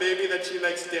for this baby that she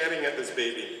likes staring at this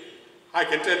baby. I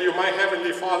can tell you my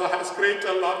Heavenly Father has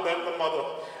greater love than the mother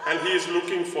and he is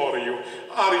looking for you.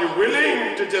 Are you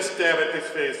willing to just stare at his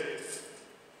face?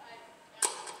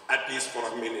 At least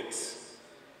for a minute.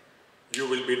 You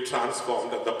will be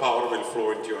transformed and the power will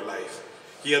flow into your life.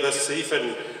 Here the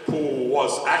Stephen who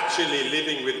was actually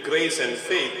living with grace and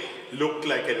faith looked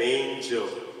like an angel.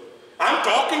 I'm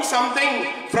talking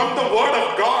something from the Word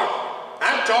of God.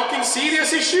 I'm talking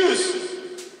serious issues.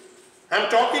 I'm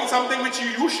talking something which you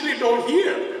usually don't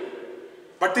hear.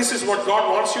 But this is what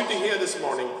God wants you to hear this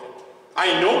morning.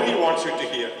 I know he wants you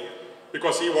to hear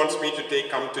because he wants me to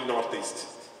come to Northeast.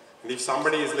 And if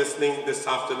somebody is listening this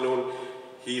afternoon,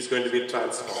 he is going to be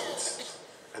transformed.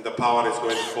 And the power is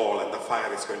going to fall and the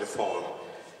fire is going to fall.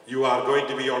 You are going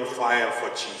to be on fire for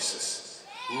Jesus.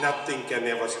 Nothing can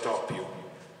ever stop you.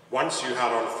 Once you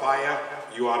are on fire,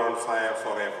 you are on fire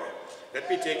forever. Let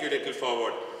me take you a little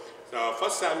forward.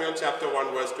 1 Samuel chapter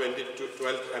 1 verse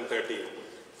 12 and 13.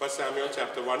 1 Samuel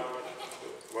chapter 1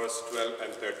 verse 12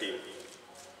 and 13.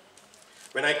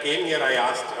 When I came here, I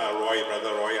asked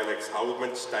Brother Roy Alex, how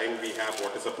much time we have,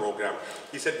 what is the program?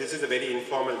 He said this is a very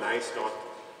informal, nice North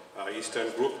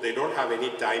Eastern group. They don't have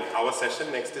any time. Our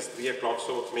session next is 3 o'clock,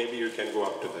 so maybe you can go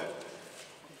up to that.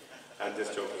 I'm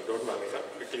just joking, don't worry,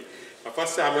 quickly. 1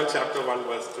 Samuel chapter 1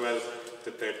 verse 12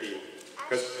 to 13.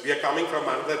 Because we are coming from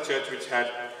another church which had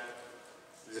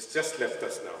just left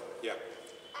us now. Yeah.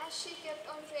 As she kept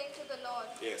on praying to the Lord,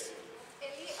 Yes.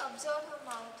 Eli observed her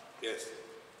mouth. Yes.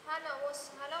 Hannah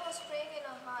was praying in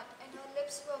her heart, and her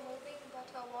lips were moving, but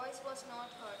her voice was not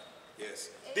heard. Yes.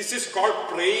 This is called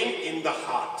praying in the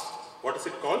heart. What is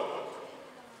it called?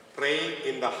 Praying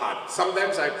in the heart.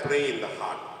 Sometimes I pray in the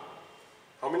heart.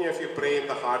 How many of you pray in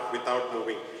the heart without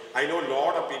moving? I know a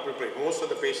lot of people pray. Most of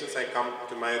the patients I come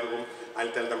to my room,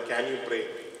 I'll tell them, can you pray?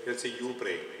 They'll say, you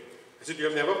pray. I said, you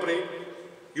have never prayed?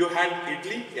 You had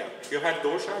idli? Yeah. You had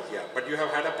dosha? Yeah. But you have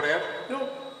had a prayer? No.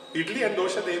 Idli and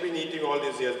dosha they've been eating all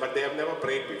these years, but they have never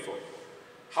prayed before.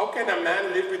 How can a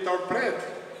man live without prayer?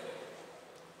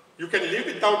 You can live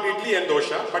without idli and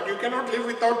dosha, but you cannot live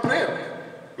without prayer.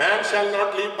 Man shall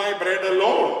not live by bread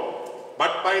alone,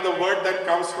 but by the word that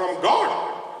comes from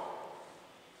God.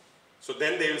 So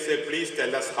then they will say, please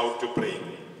tell us how to pray.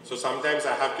 So sometimes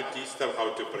I have to teach them how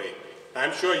to pray.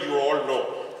 I'm sure you all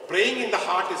know. Praying in the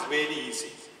heart is very easy.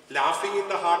 Laughing in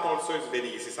the heart also is very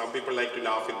easy. Some people like to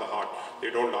laugh in the heart. They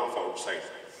don't laugh outside.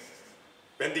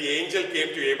 When the angel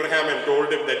came to Abraham and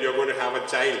told him that you're going to have a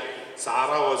child,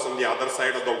 Sarah was on the other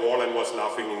side of the wall and was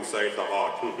laughing inside the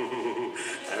heart.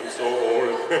 I'm so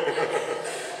old.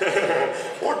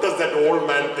 What does that old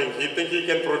man think? He think he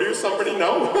can produce somebody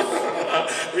now?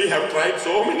 We have tried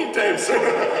so many times.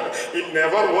 It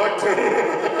never worked.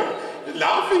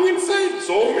 Laughing inside.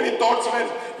 So many thoughts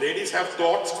went. Ladies have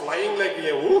thoughts flying like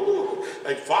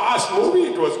fast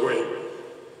movie it was going.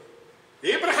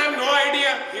 Abraham, no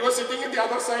idea. He was sitting in the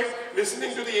other side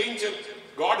listening to the angel.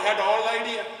 God had all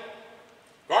idea.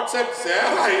 God said,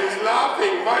 Sarah is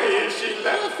laughing. Why is she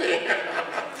laughing?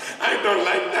 I don't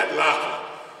like that laugh.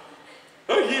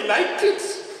 Oh, he liked it.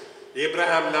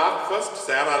 Abraham laughed first,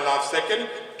 Sarah laughed second.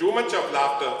 Too much of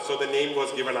laughter, so the name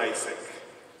was given Isaac,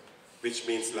 which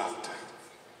means laughter.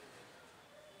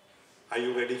 Are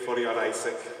you ready for your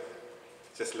Isaac?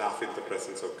 Just laugh in the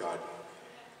presence of God.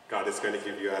 God is going to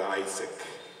give you an Isaac.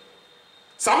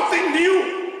 Something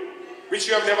new, which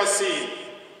you have never seen.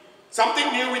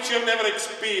 Something new which you have never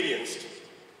experienced.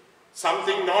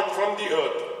 Something not from the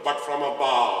earth, but from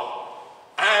above.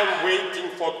 I am waiting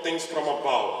for things from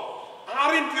above.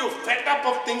 Aren't you fed up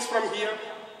of things from here?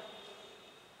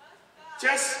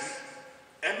 Just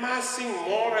amassing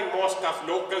more and more stuff,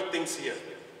 local things here.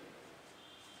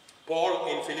 Paul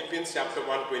in Philippians chapter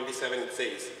 1:27 it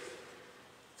says,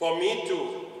 for me to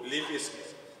live is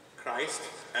Christ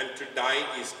and to die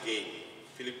is gain.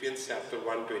 Philippians chapter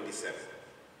 1:27.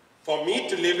 For me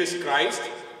to live is Christ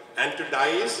and to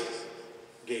die is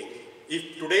gain.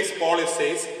 If today's Paul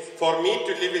says, for me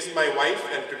to live is my wife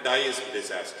and to die is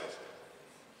disaster.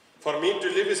 For me to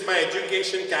live is my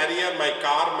education, career, my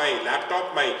car, my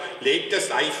laptop, my latest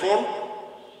iPhone.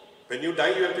 When you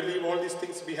die, you have to leave all these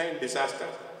things behind, disaster.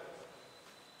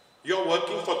 You're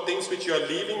working for things which you are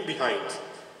leaving behind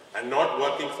and not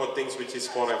working for things which is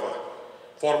forever.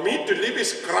 For me to live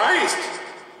is Christ,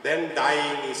 then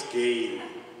dying is gain.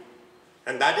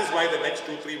 And that is why the next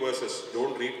 2-3 verses,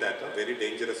 don't read that, very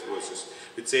dangerous verses.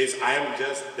 It says, I am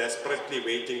just desperately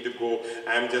waiting to go.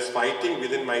 I am just fighting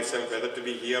within myself whether to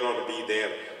be here or be there.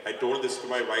 I told this to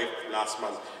my wife last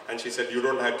month and she said, you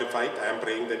don't have to fight. I am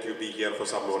praying that you be here for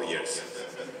some more years.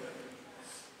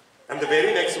 And the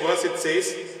very next verse it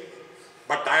says,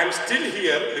 but I am still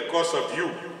here because of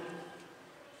you.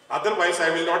 Otherwise, I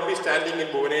will not be standing in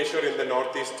Bhubaneswar in the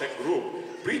Northeast Tech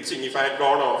group preaching if I had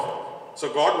gone off.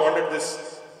 So God wanted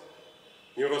this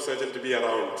neurosurgeon to be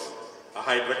around, a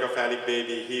hydrocephalic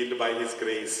baby healed by His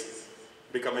grace,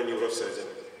 become a neurosurgeon.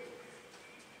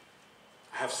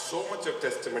 I have so much of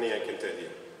testimony I can tell you.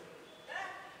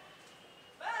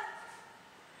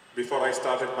 Before I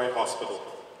started my hospital,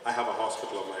 I have a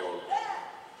hospital of my own.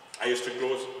 I used to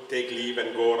take leave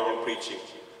and go around preaching.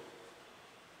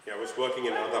 Yeah, I was working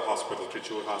in another hospital,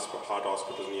 Trichur Heart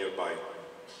Hospital nearby.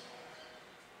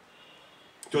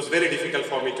 It was very difficult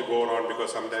for me to go around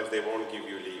because sometimes they won't give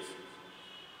you leave.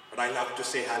 But I love to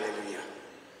say hallelujah.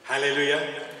 Hallelujah.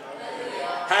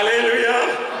 Hallelujah. Hallelujah.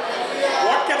 Hallelujah.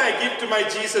 What can I give to my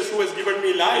Jesus who has given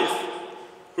me life,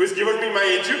 who has given me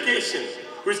my education,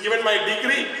 who has given my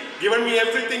degree, given me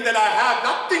everything that I have,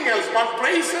 nothing else but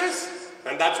praises.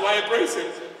 And that's why I praise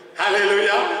Him.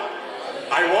 Hallelujah.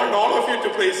 I want all of you to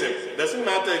praise him. Doesn't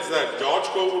matter, it's that George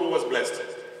Kovoor who was blessed.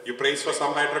 You praise for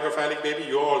some hydrocephalic baby,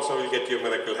 you also will get your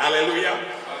miracle. Hallelujah.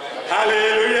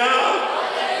 Hallelujah.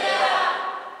 Hallelujah.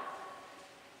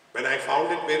 When I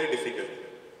found it very difficult,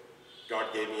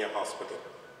 God gave me a hospital.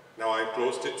 Now I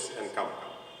closed it and come.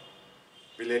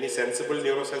 Will any sensible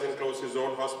neurosurgeon close his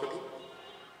own hospital?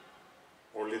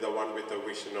 Only the one with a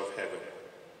vision of heaven,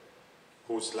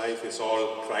 whose life is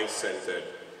all Christ-centered,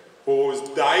 who is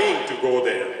dying to go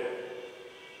there,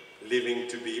 living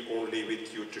to be only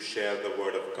with you to share the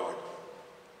word of God.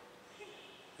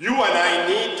 You and I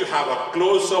need to have a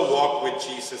closer walk with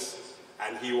Jesus,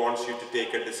 and he wants you to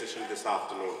take a decision this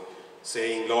afternoon,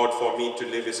 saying, Lord, for me to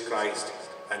live is Christ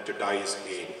and to die is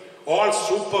gain. All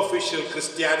superficial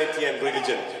Christianity and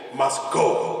religion must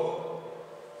go.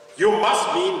 You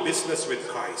must mean business with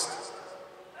Christ.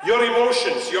 Your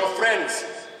emotions, your friends,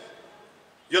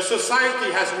 your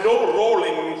society has no role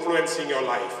in influencing your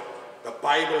life. The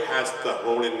Bible has the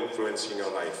role in influencing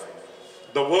your life.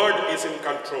 The word is in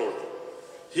control.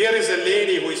 Here is a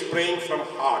lady who is praying from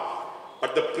heart,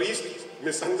 but the priest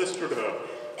misunderstood her.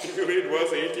 If you read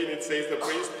verse 18, it says the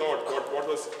priest thought, what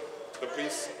was the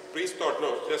priest thought?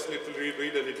 No, just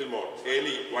read a little more.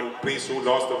 Eli, one priest who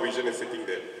lost the vision, is sitting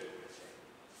there.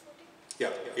 Yeah,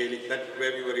 Eli, that's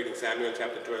where we were reading, Samuel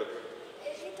chapter 12.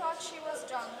 Eli thought she was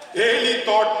drunk. Eli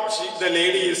thought the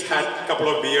lady has had a couple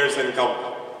of beers and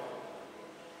come.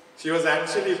 She was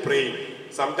actually praying.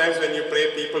 Sometimes when you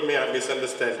pray, people may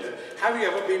misunderstand you. Have you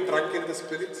ever been drunk in the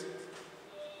spirits?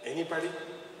 Anybody?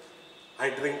 I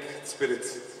drink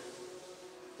spirits.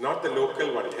 Not the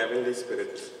local one, heavenly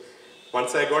spirits.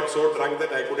 Once I got so drunk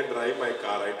that I couldn't drive my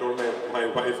car. I told my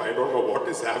wife, I don't know what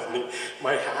is happening.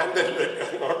 My hand and leg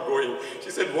are not going. She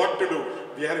said, what to do?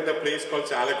 We are in a place called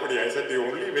Chalakudi. I said, the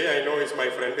only way I know is my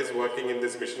friend is working in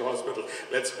this mission hospital.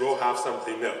 Let's go have some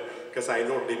dinner. Because I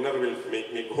know dinner will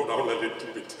make me go down a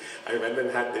little bit. I went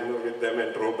and had dinner with them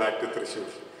and drove back to Thrissur.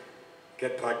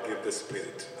 Get drunk in the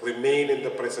spirit. Remain in the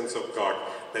presence of God,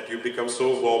 that you become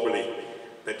so wobbly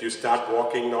that you start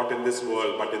walking not in this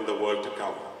world but in the world to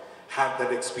come. Have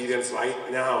that experience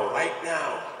right now, right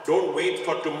now. Don't wait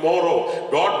for tomorrow.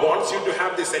 God wants you to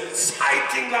have this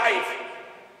exciting life.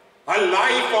 A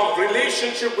life of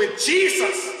relationship with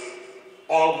Jesus,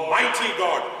 Almighty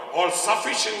God,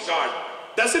 all-sufficient God.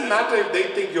 Doesn't matter if they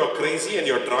think you're crazy and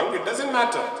you're drunk. It doesn't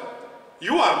matter.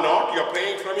 You are not. You're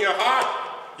praying from your heart.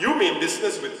 You mean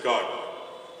business with God.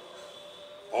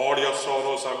 All your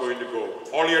sorrows are going to go.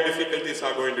 All your difficulties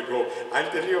are going to go. I'll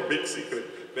tell you a big secret.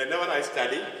 Whenever I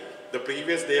study, the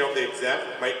previous day of the exam,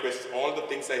 my question, all the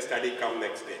things I study come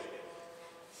next day.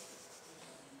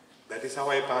 That is how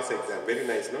I pass exam. Very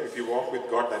nice, no? If you walk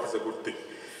with God, that is a good thing.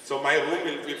 So my room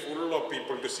will be full of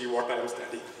people to see what I am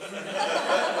studying.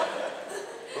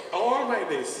 All my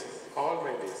days.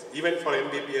 Even for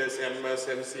MBBS, MS,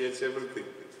 MCH, everything.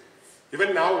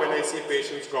 Even now when I see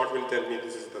patients, God will tell me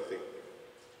this is the thing.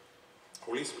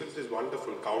 Holy Spirit is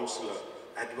wonderful. Counselor,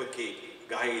 advocate,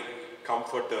 guide,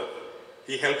 comforter.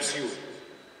 He helps you.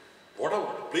 What a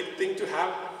big thing to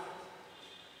have.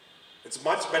 It's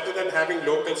much better than having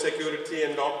local security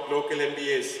and local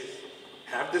MBAs.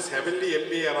 Have this heavenly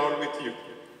MBA around with you.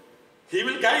 He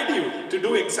will guide you to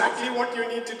do exactly what you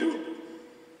need to do.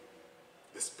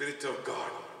 The Spirit of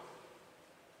God,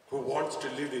 who wants to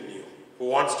live in you, who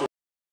wants to